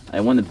proud. I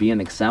want to be an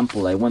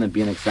example. I want to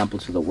be an example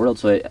to the world.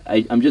 So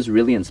I'm just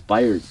really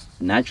inspired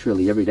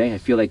naturally every day. I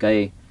feel like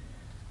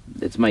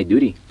it's my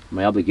duty,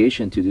 my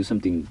obligation to do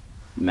something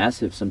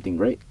massive, something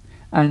great.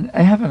 And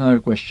I have another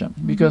question,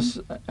 because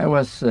I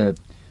was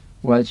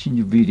watching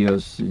your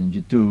videos in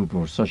YouTube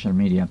or social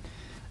media,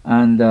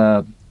 and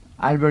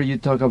Albert, you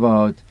talk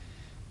about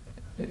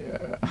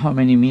how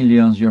many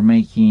millions you're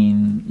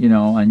making,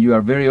 and you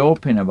are very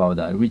open about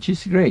that, which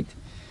is great.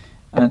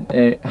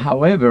 And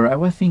however, I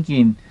was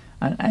thinking,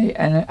 and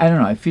I don't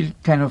know, I feel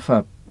kind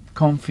of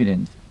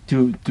confident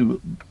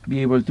to be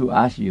able to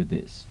ask you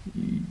this.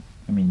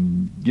 I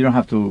mean, you don't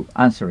have to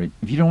answer it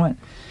if you don't want.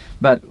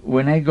 But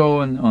when I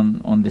go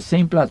on the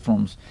same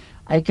platforms,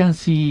 I can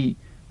see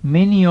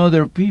many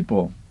other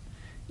people,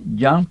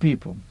 young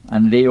people,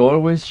 and they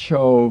always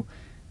show,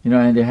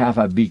 and they have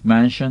a big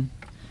mansion.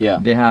 Yeah.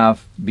 They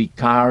have big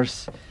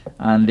cars,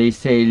 and they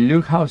say,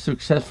 look how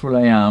successful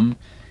I am.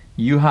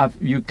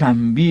 You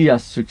can be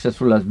as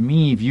successful as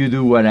me if you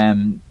do what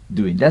I'm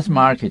doing. That's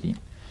marketing.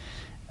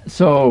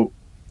 So,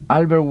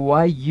 Albert,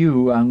 why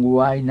you and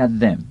why not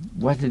them?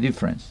 What's the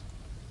difference?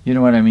 You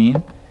know what I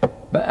mean?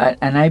 But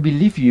and I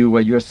believe you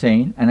what you're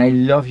saying, and I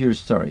love your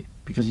story,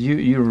 because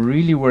you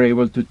really were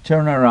able to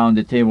turn around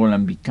the table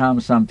and become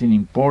something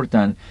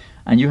important,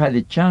 and you had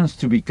the chance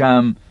to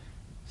become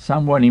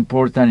someone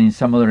important in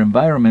some other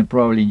environment,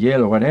 probably in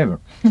jail or whatever,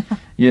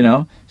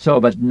 So,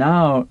 but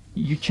now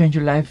you change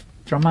your life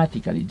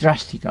dramatically,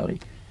 drastically.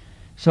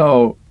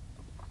 So,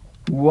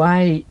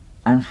 why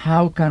and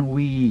how can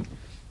we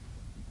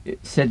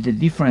set the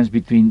difference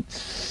between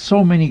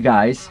so many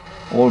guys,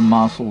 all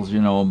muscles,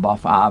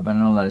 buff up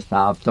and all that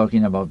stuff,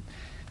 talking about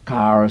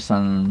cars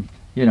and,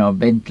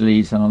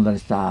 Bentleys and all that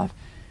stuff?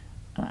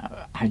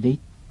 Are they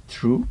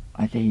true?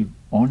 Are they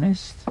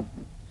honest?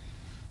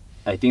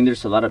 I think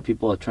there's a lot of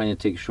people trying to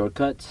take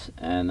shortcuts,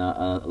 and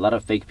a lot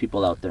of fake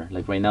people out there.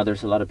 Like right now,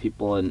 there's a lot of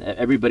people, and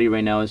everybody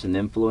right now is an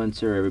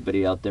influencer.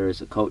 Everybody out there is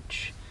a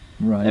coach.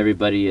 Right.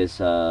 Everybody is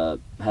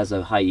has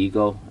a high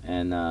ego,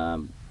 and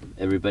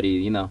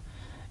everybody,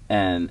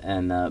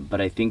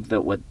 but I think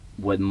that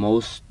what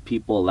most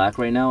people lack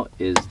right now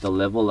is the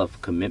level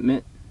of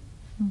commitment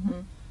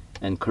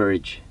and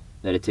courage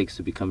that it takes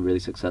to become really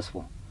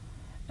successful.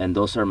 And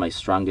those are my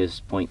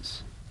strongest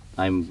points.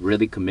 I'm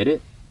really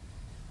committed,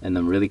 and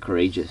I'm really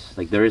courageous.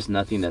 Like, there is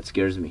nothing that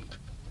scares me.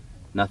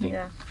 Nothing.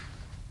 Yeah.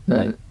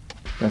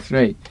 That's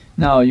great.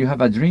 Now, you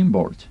have a dream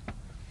board.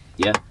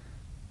 Yeah.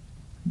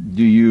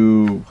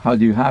 How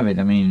do you have it?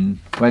 I mean,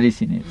 what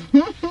is in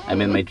it? I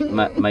mean,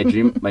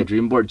 my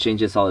dream board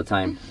changes all the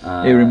time.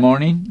 Every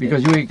morning?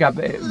 Because you wake up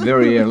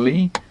very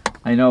early.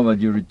 I know about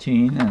your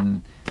routine,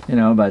 and,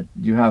 but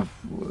you have,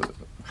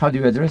 how do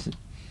you address it?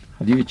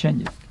 How do you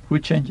change it? Who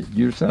changes it?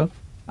 Yourself?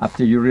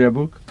 After you read a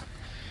book?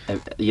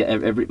 Yeah,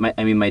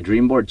 my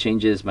dream board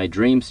changes. My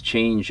dreams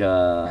change.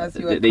 As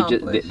you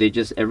accomplish. They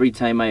just every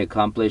time I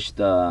accomplished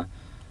a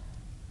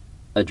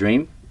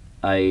dream,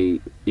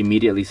 I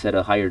immediately set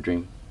a higher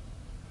dream.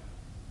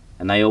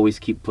 and I always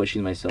keep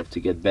pushing myself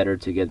to get better,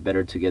 to get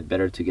better, to get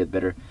better, to get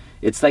better.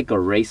 It's like a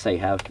race I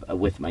have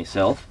with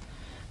myself,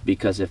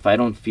 because if I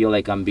don't feel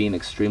like I'm being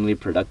extremely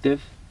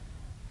productive,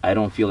 I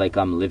don't feel like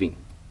I'm living,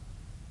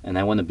 and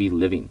I want to be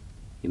living.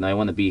 You know, I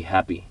want to be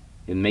happy.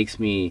 It makes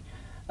me,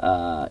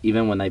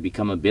 even when I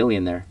become a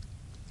billionaire,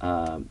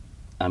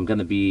 I'm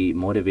gonna be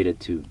motivated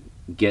to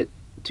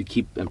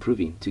keep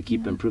improving, to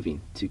keep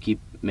improving, to keep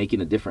making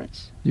a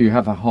difference. Do you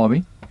have a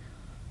hobby?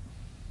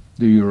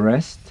 Do you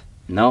rest?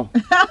 No,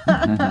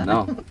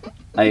 no.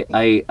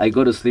 I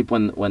go to sleep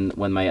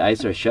when my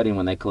eyes are shutting,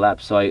 when I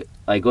collapse. So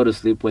I go to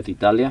sleep with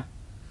Italia,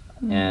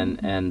 and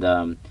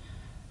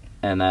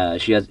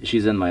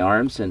she's in my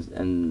arms,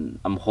 and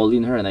I'm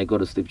holding her, and I go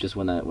to sleep just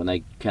when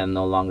I can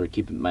no longer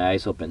keep my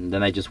eyes open.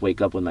 Then I just wake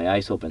up with my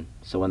eyes open.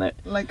 So when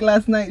like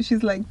last night,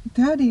 she's like,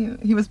 Daddy,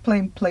 he was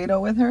playing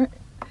Play-Doh with her,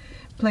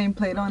 playing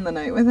Play-Doh in the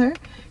night with her,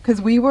 because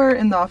we were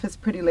in the office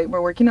pretty late.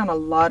 We're working on a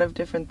lot of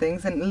different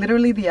things, and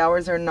literally the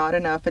hours are not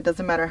enough. It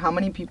doesn't matter how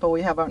many people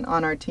we have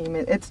on our team.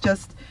 It's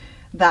just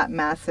that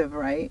massive,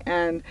 right?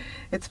 And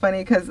it's funny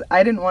because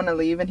I didn't want to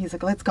leave, and he's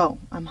like, let's go,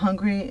 I'm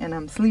hungry and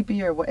I'm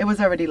sleepy, or what. It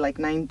was already like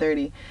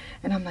 9:30,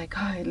 and I'm like,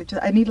 oh,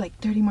 I need like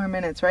 30 more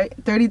minutes, right?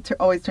 30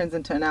 always turns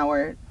into an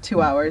hour,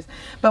 2 hours,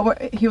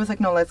 but he was like,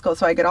 no, let's go.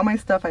 So I get all my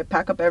stuff, I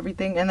pack up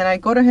everything, and then I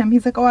go to him.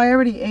 He's like, oh, I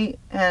already ate,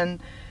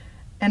 and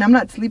I'm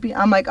not sleepy.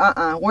 I'm like,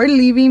 we're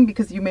leaving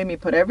because you made me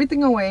put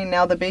everything away.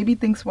 Now the baby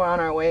thinks we're on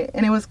our way.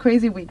 And it was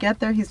crazy. We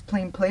get there, he's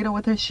playing Play-Doh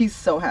with her. She's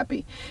so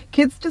happy.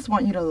 Kids just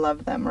want you to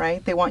love them,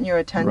 right? They want your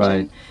attention.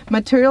 Right.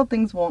 Material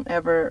things won't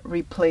ever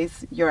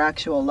replace your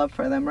actual love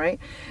for them, right?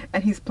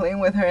 And he's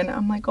playing with her, and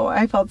I'm like, oh,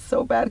 I felt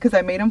so bad because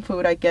I made him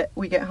food.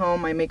 We get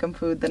home, I make him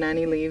food, the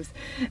nanny leaves,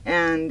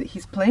 and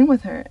he's playing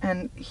with her.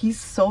 And he's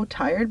so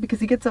tired because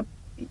he gets up,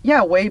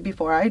 way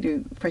before I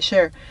do, for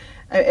sure.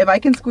 If I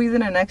can squeeze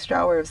in an extra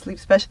hour of sleep,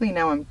 especially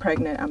now I'm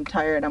pregnant, I'm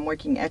tired, I'm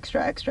working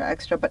extra,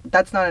 but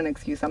that's not an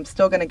excuse. I'm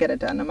still going to get it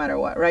done no matter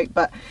what, right?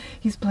 But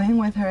he's playing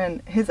with her,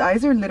 and his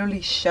eyes are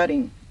literally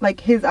shutting.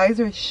 Like, his eyes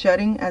are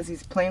shutting as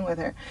he's playing with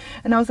her.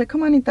 And I was like,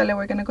 come on, Italia,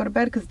 we're going to go to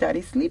bed because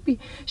Daddy's sleepy.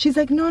 She's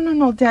like,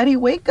 no, Daddy,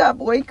 wake up,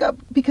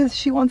 because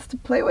she wants to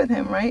play with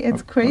him, right?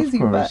 It's crazy,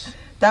 but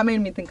that made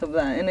me think of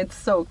that, and it's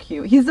so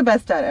cute. He's the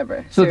best dad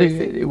ever. So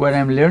what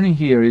I'm learning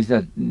here is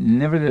that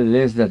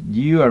nevertheless that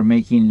you are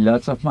making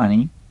lots of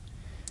money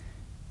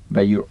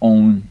by your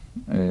own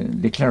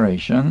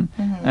declaration.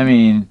 Mm-hmm. I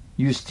mean,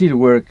 you still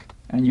work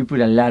and you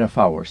put a lot of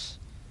hours.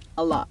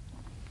 A lot.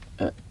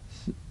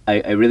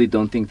 I really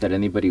don't think that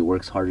anybody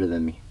works harder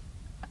than me.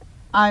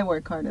 I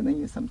work harder than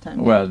you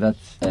sometimes. Well,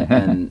 that's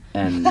and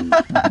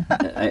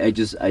I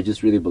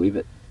just really believe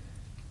it.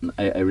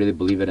 I really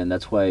believe it, and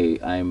that's why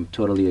I'm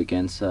totally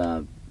against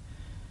the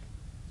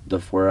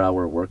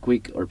 4-hour work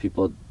week, or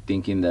people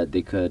thinking that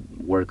they could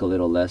work a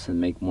little less and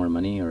make more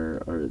money,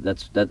 or I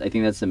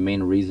think that's the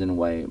main reason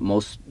why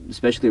most,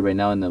 especially right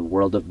now in the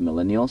world of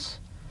millennials,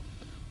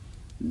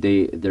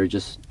 they're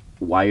just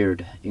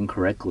wired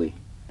incorrectly.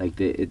 Like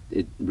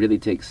it really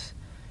takes,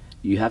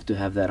 you have to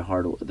have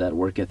that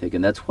work ethic,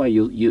 and that's why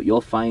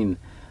you'll find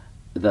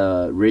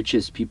the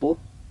richest people,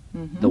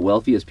 the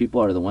wealthiest people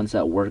are the ones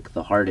that work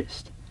the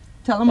hardest.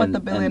 Tell them what the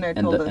billionaire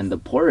told us. And the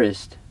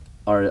poorest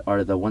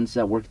are the ones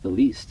that work the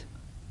least.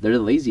 They're the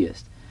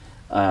laziest.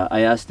 I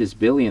asked this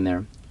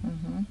billionaire,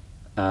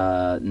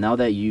 now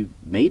that you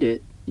made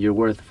it, you're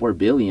worth $4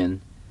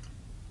 billion.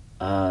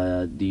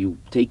 Do you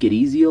take it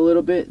easy a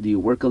little bit? Do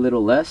you work a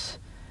little less?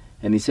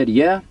 And he said,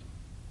 yeah.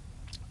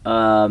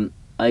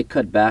 I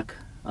cut back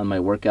on my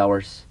work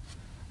hours.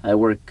 I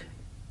work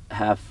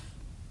half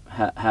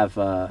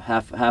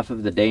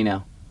of the day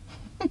now.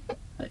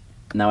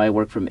 Now I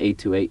work from 8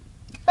 to 8.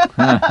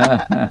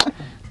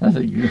 That's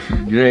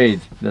great.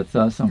 That's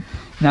awesome.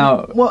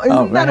 Now, well,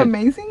 isn't that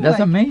amazing? That's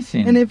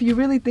amazing. And if you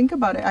really think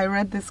about it, I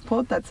read this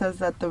quote that says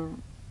that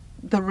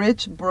the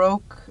rich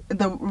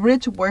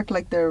work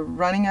like they're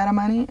running out of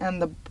money,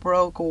 and the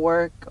broke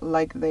work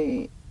like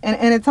they.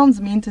 And it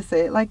sounds mean to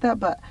say it like that,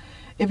 but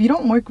if you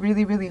don't work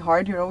really, really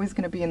hard, you're always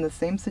going to be in the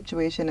same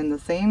situation, in the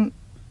same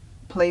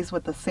place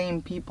with the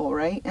same people,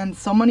 right? And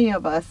so many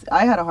of us,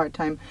 I had a hard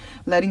time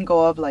letting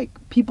go of like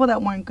people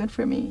that weren't good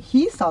for me.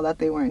 He saw that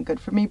they weren't good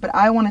for me, but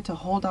I wanted to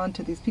hold on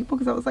to these people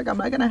because I was like, I'm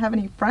not gonna have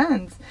any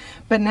friends.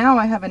 But now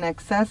I have an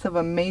excess of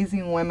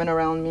amazing women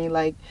around me,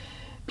 like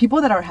people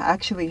that are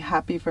actually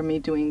happy for me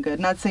doing good,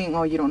 not saying,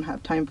 oh, you don't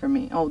have time for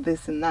me, oh,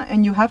 this and that.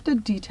 And you have to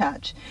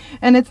detach.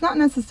 And it's not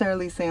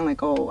necessarily saying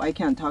like, oh, I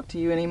can't talk to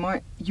you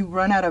anymore. You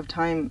run out of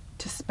time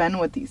to spend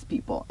with these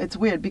people. It's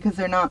weird because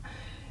they're not.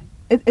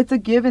 It's a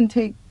give and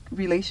take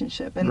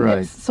relationship, and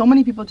right. So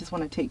many people just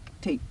want to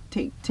take,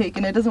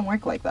 and it doesn't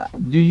work like that.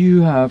 Do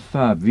you have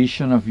a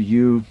vision of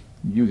you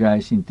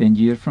guys in 10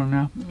 years from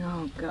now?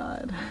 Oh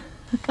God.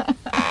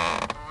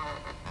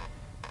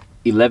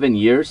 11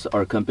 years,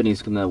 our company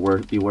is gonna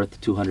be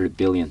worth $200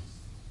 billion,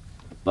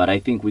 but I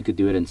think we could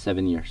do it in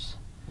 7 years,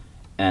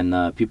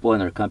 and people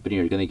in our company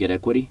are gonna get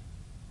equity.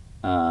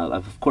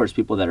 Of course,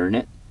 people that earn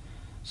it.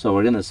 So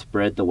we're gonna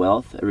spread the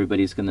wealth.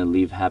 Everybody's gonna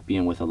leave happy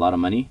and with a lot of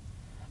money.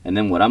 and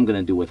then what I'm going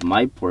to do with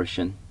my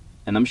portion.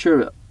 And I'm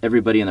sure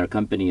everybody in our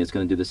company is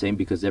going to do the same,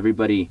 because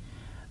everybody,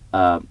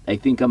 I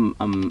think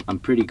I'm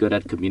pretty good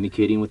at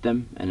communicating with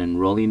them and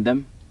enrolling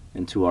them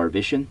into our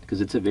vision,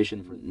 because it's a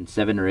vision for in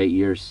 7 or 8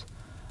 years.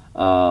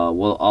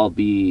 We'll all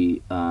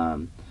be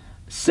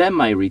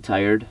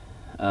semi-retired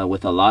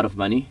with a lot of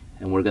money,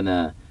 and we're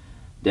gonna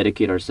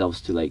dedicate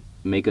ourselves to like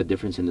make a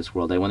difference in this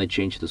world. I want to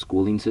change the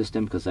schooling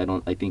system, because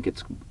I think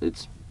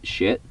it's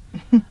shit.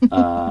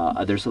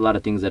 There's a lot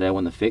of things that I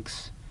want to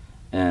fix,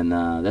 and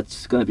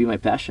that's gonna be my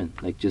passion,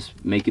 like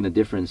just making a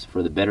difference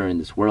for the better in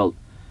this world.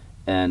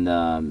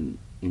 And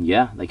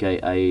yeah, like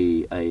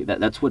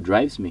that's what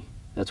drives me.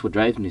 That's what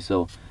drives me.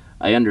 So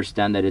I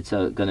understand that it's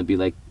gonna be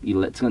like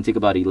it's gonna take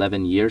about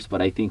 11 years,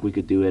 but I think we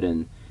could do it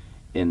in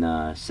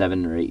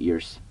 7 or 8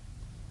 years.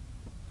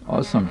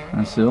 Awesome.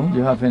 And Syl, do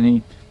you have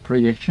any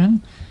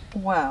projection?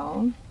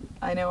 Well,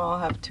 I know I'll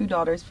have 2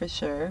 daughters for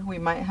sure. We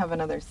might have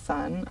another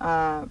son.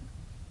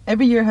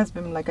 Every year has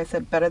been, like I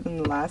said, better than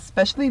the last.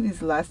 Especially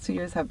these last 2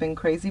 years have been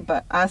crazy,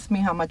 but ask me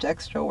how much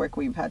extra work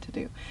we've had to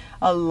do.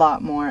 A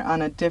lot more,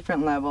 on a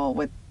different level,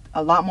 with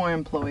a lot more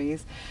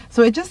employees.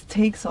 So it just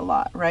takes a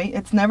lot, right?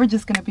 It's never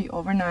just going to be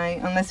overnight,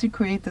 unless you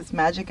create this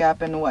magic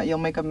app and you'll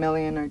make $1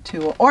 million or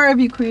 2, or if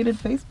you created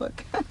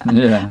Facebook.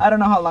 Yeah. I don't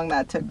know how long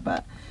that took,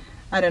 but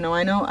I don't know.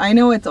 I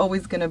know it's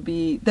always going to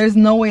be, there's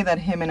no way that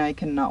him and I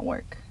cannot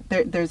work.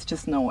 There's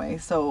just no way.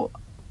 So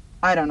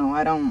I don't know.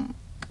 I don't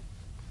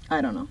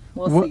know.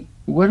 We'll see.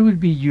 What would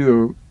be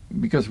your,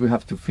 because we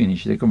have to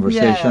finish the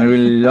conversation. Yes. I would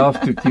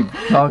love to keep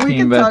talking. We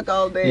can but talk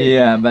all day.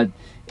 Yeah, but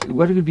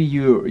what would be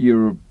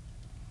your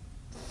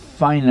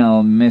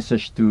final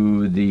message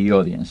to the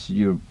audience?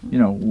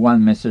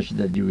 One message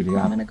that you would I'm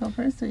have. going to go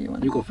first, or you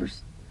want to? You go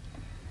first.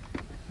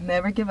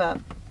 Never give up.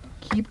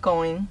 Keep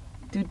going.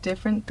 Do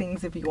different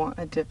things if you want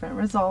a different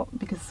result,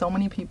 because so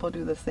many people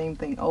do the same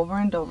thing over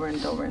and over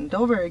and over and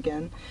over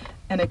again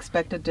and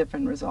expect a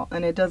different result,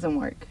 and it doesn't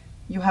work.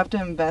 You have to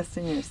invest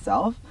in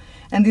yourself,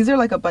 and these are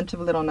like a bunch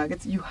of little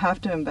nuggets. You have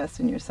to invest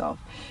in yourself.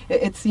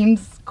 It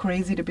seems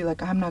crazy to be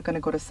like, I'm not going to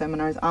go to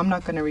seminars, I'm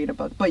not going to read a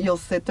book, but you'll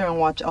sit there and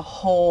watch a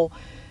whole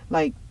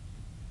like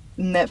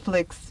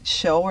Netflix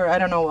show, or I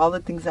don't know, all the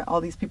things that all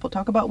these people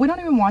talk about. We don't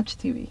even watch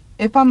TV.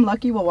 If I'm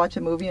lucky, we'll watch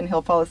a movie and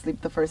he'll fall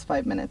asleep the first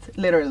 5 minutes,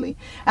 literally.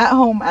 At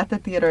home, at the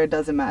theater, it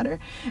doesn't matter.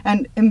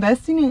 And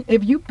investing in,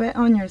 if you bet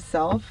on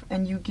yourself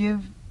and you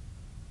give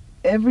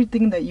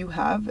everything that you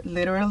have,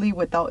 literally,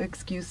 without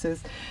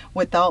excuses,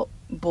 without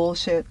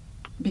bullshit,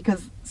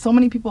 because so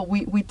many people,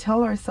 we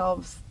tell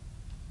ourselves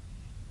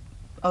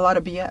a lot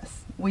of BS.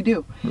 We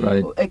do.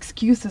 Right.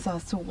 Excuses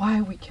as to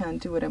why we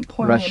can't do it.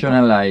 Important.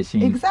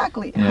 Rationalizing.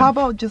 Exactly. Yeah. How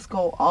about just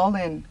go all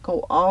in?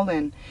 Go all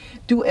in.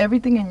 Do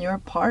everything in your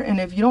part. And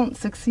if you don't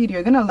succeed,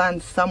 you're going to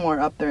land somewhere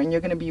up there, and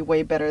you're going to be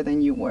way better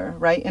than you were,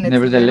 right? And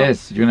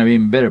nevertheless, you're going to be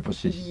in better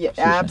position. Yeah,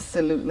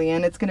 absolutely.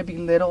 And it's going to be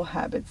little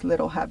habits,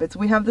 little habits.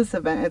 We have this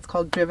event. It's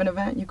called Driven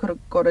Event. You could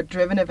go to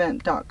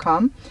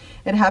drivenevent.com.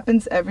 It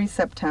happens every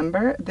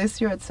September.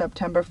 This year it's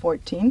September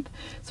 14th.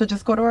 So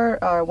just go to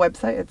our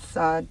website. It's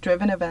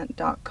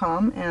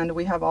drivenevent.com, and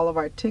we have all of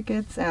our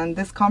tickets. And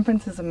this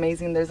conference is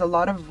amazing. There's a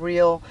lot of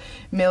real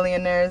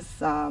millionaires,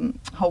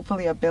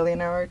 hopefully a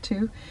billionaire or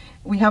 2.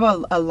 We have a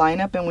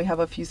lineup, and we have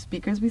a few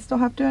speakers we still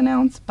have to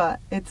announce,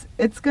 but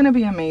it's going to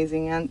be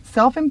amazing. And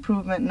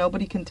self-improvement,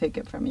 nobody can take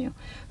it from you.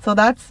 So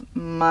that's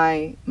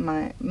my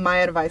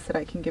advice that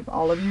I can give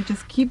all of you.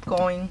 Just keep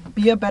going,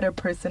 be a better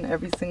person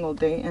every single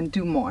day, and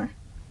do more.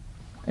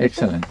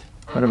 Excellent.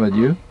 What about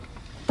you?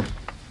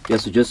 Yeah,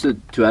 so just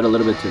to add a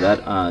little bit to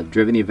that,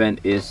 Driven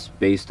Event is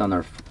based on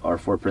our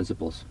 4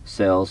 principles: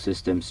 sales,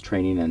 systems,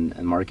 training,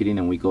 and marketing,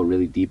 and we go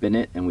really deep in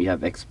it, and we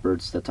have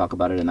experts that talk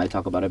about it, and I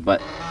talk about it.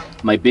 But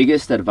my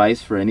biggest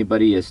advice for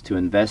anybody is to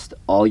invest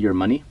all your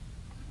money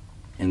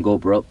and go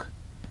broke,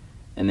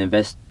 and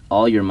invest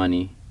all your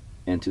money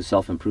into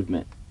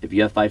self-improvement. If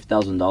you have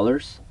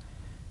 $5,000,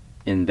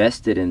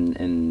 invest it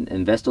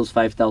invest those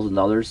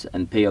 $5,000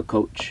 and pay a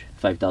coach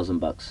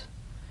 $5,000.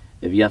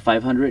 If you have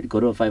 500, go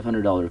to a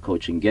 $500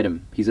 coach and get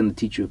him. He's going to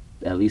teach you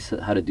at least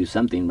how to do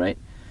something, right?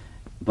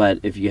 But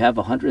if you have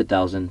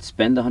 100,000,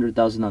 spend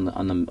 100,000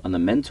 on the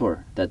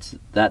mentor that's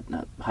that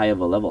high of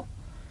a level,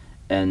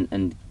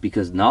 and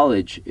because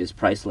knowledge is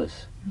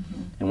priceless.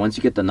 Mm-hmm. And once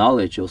you get the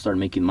knowledge, you'll start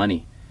making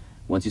money.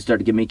 Once you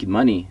start making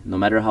money, no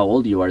matter how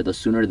old you are, the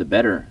sooner the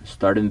better.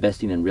 Start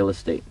investing in real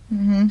estate.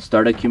 Mm-hmm.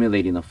 Start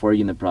accumulating a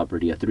 4-unit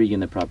property, a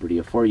 3-unit property,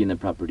 a 4-unit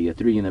property, a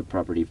 3-unit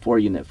property,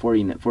 4-unit,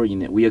 4-unit,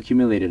 4-unit. We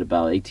accumulated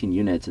about 18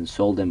 units and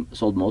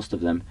sold most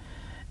of them,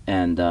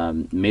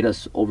 and made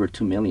us over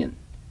 $2 million.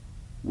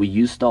 We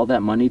used all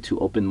that money to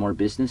open more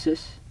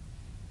businesses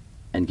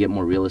and get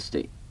more real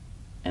estate,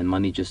 and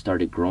money just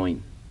started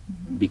growing.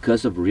 Mm-hmm.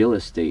 Because of real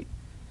estate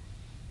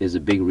is a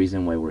big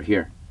reason why we're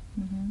here.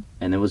 Mm-hmm.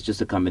 And it was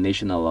just a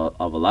combination of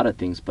a lot of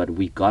things, but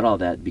we got all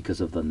that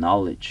because of the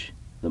knowledge,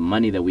 the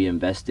money that we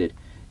invested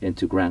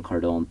into Grant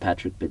Cardone,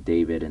 Patrick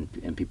Bet-David,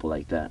 and people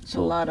like that. So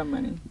a lot of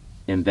money.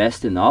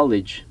 Invest in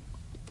knowledge,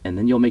 and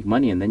then you'll make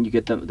money, and then you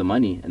get the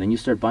money, and then you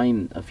start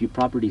buying a few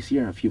properties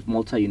here, a few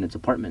multi-units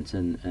apartments,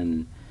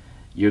 and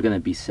you're gonna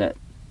be set.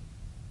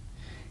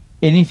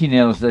 Anything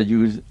else that you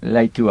would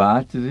like to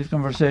add to this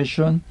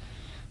conversation,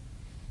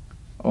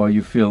 or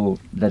you feel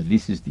that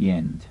this is the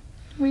end?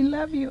 We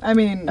love you. I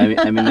mean,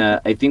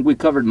 I think we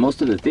covered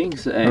most of the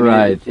things. I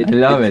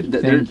love it.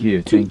 Thank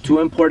you. Two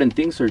important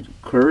things are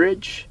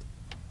courage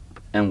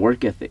and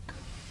work ethic,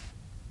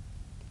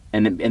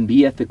 and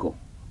be ethical.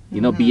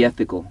 You know, be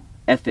ethical.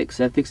 Ethics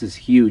is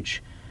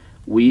huge.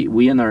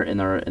 We in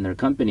our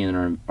company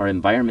and our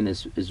environment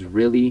is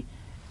really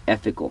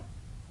ethical.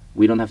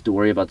 We don't have to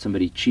worry about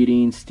somebody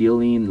cheating,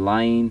 stealing,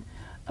 lying.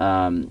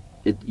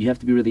 You have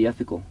to be really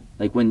ethical.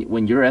 Like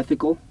when you're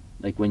ethical,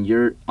 like when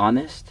you're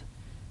honest,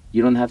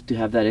 you don't have to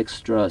have that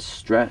extra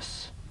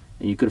stress,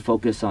 and you could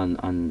focus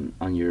on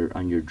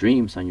your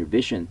dreams, on your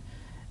vision,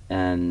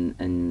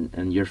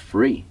 and you're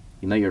free.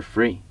 You know, you're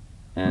free,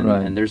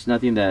 and there's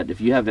nothing that if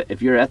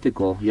you're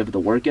ethical, you have the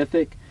work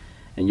ethic,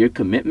 and you have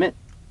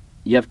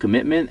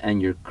commitment,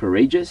 and you're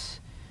courageous,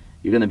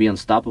 you're gonna be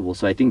unstoppable.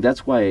 So I think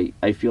that's why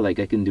I feel like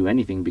I can do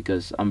anything,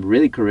 because I'm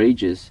really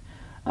courageous.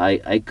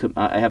 I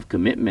have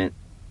commitment,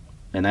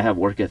 and I have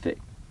work ethic,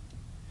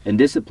 and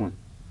discipline.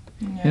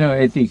 Yeah. You know,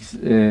 ethics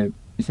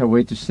is a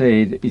way to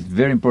say it. It's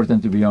very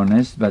important to be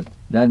honest, but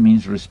that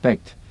means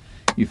respect.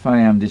 If I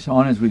am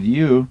dishonest with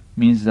you,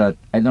 means that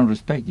I don't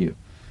respect you,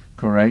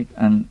 correct?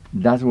 And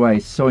that's why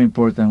it's so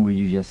important what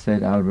you just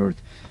said, Albert,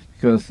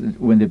 because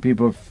when the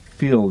people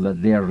feel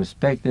that they are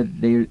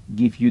respected, they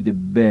give you the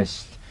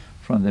best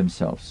from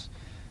themselves.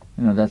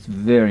 You know, that's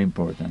very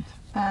important.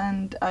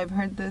 And I've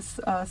heard this,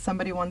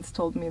 somebody once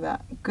told me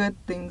that good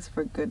things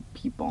for good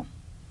people.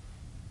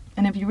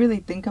 And if you really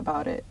think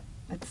about it,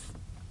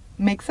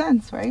 makes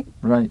sense, right?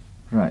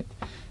 Right.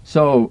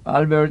 So,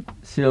 Albert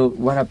Syl,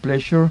 what a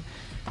pleasure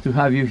to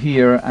have you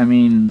here. I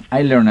mean,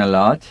 I learned a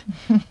lot,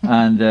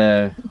 and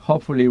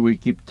hopefully we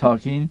keep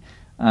talking,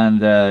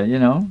 and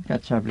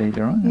catch up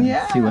later on.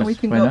 Yeah, we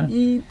can go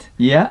eat.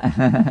 Yeah.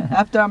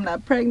 After I'm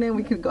not pregnant,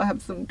 we can go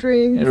have some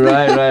drinks.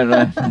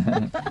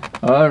 Right.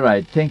 All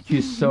right. Thank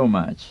you so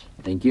much.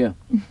 Thank you.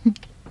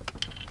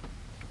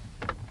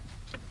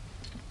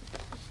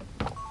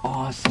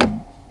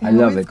 Awesome. I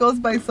love it. It goes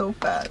by so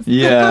fast.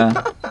 Yeah.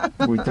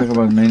 We talk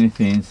about many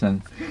things,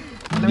 and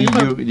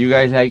did you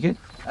guys like it?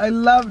 I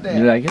loved it.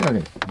 You like it?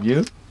 Okay.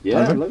 You? Yeah,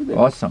 Albert? I loved it.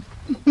 Awesome.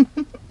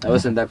 I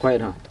wasn't that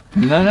quiet, huh?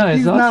 No, it's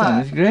He's awesome.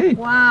 not. It's great.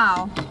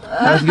 Wow.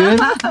 That's good.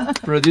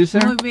 Producer?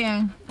 Muy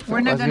bien. We're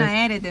not gonna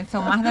edit it,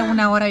 so más de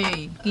 1 hora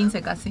y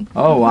 15 casi.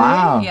 Oh,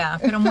 wow. Yeah,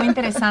 pero muy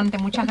interesante.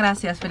 Muchas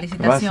gracias.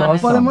 Felicitaciones. Awesome.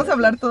 Podemos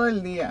hablar todo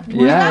el día.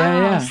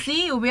 Yeah.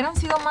 Sí, hubieran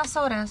sido más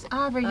horas.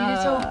 Albert, you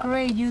did so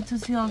great. You too,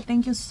 Syl.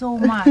 Thank you so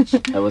much.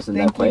 I wasn't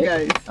Thank that you,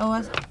 quiet.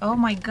 guys. Oh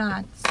my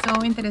God.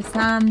 So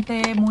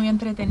interesante, muy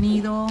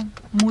entretenido,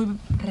 muy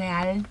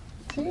real.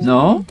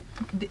 No?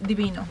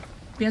 Divino.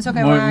 Pienso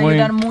que va a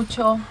ayudar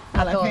mucho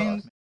a la todos.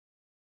 gente.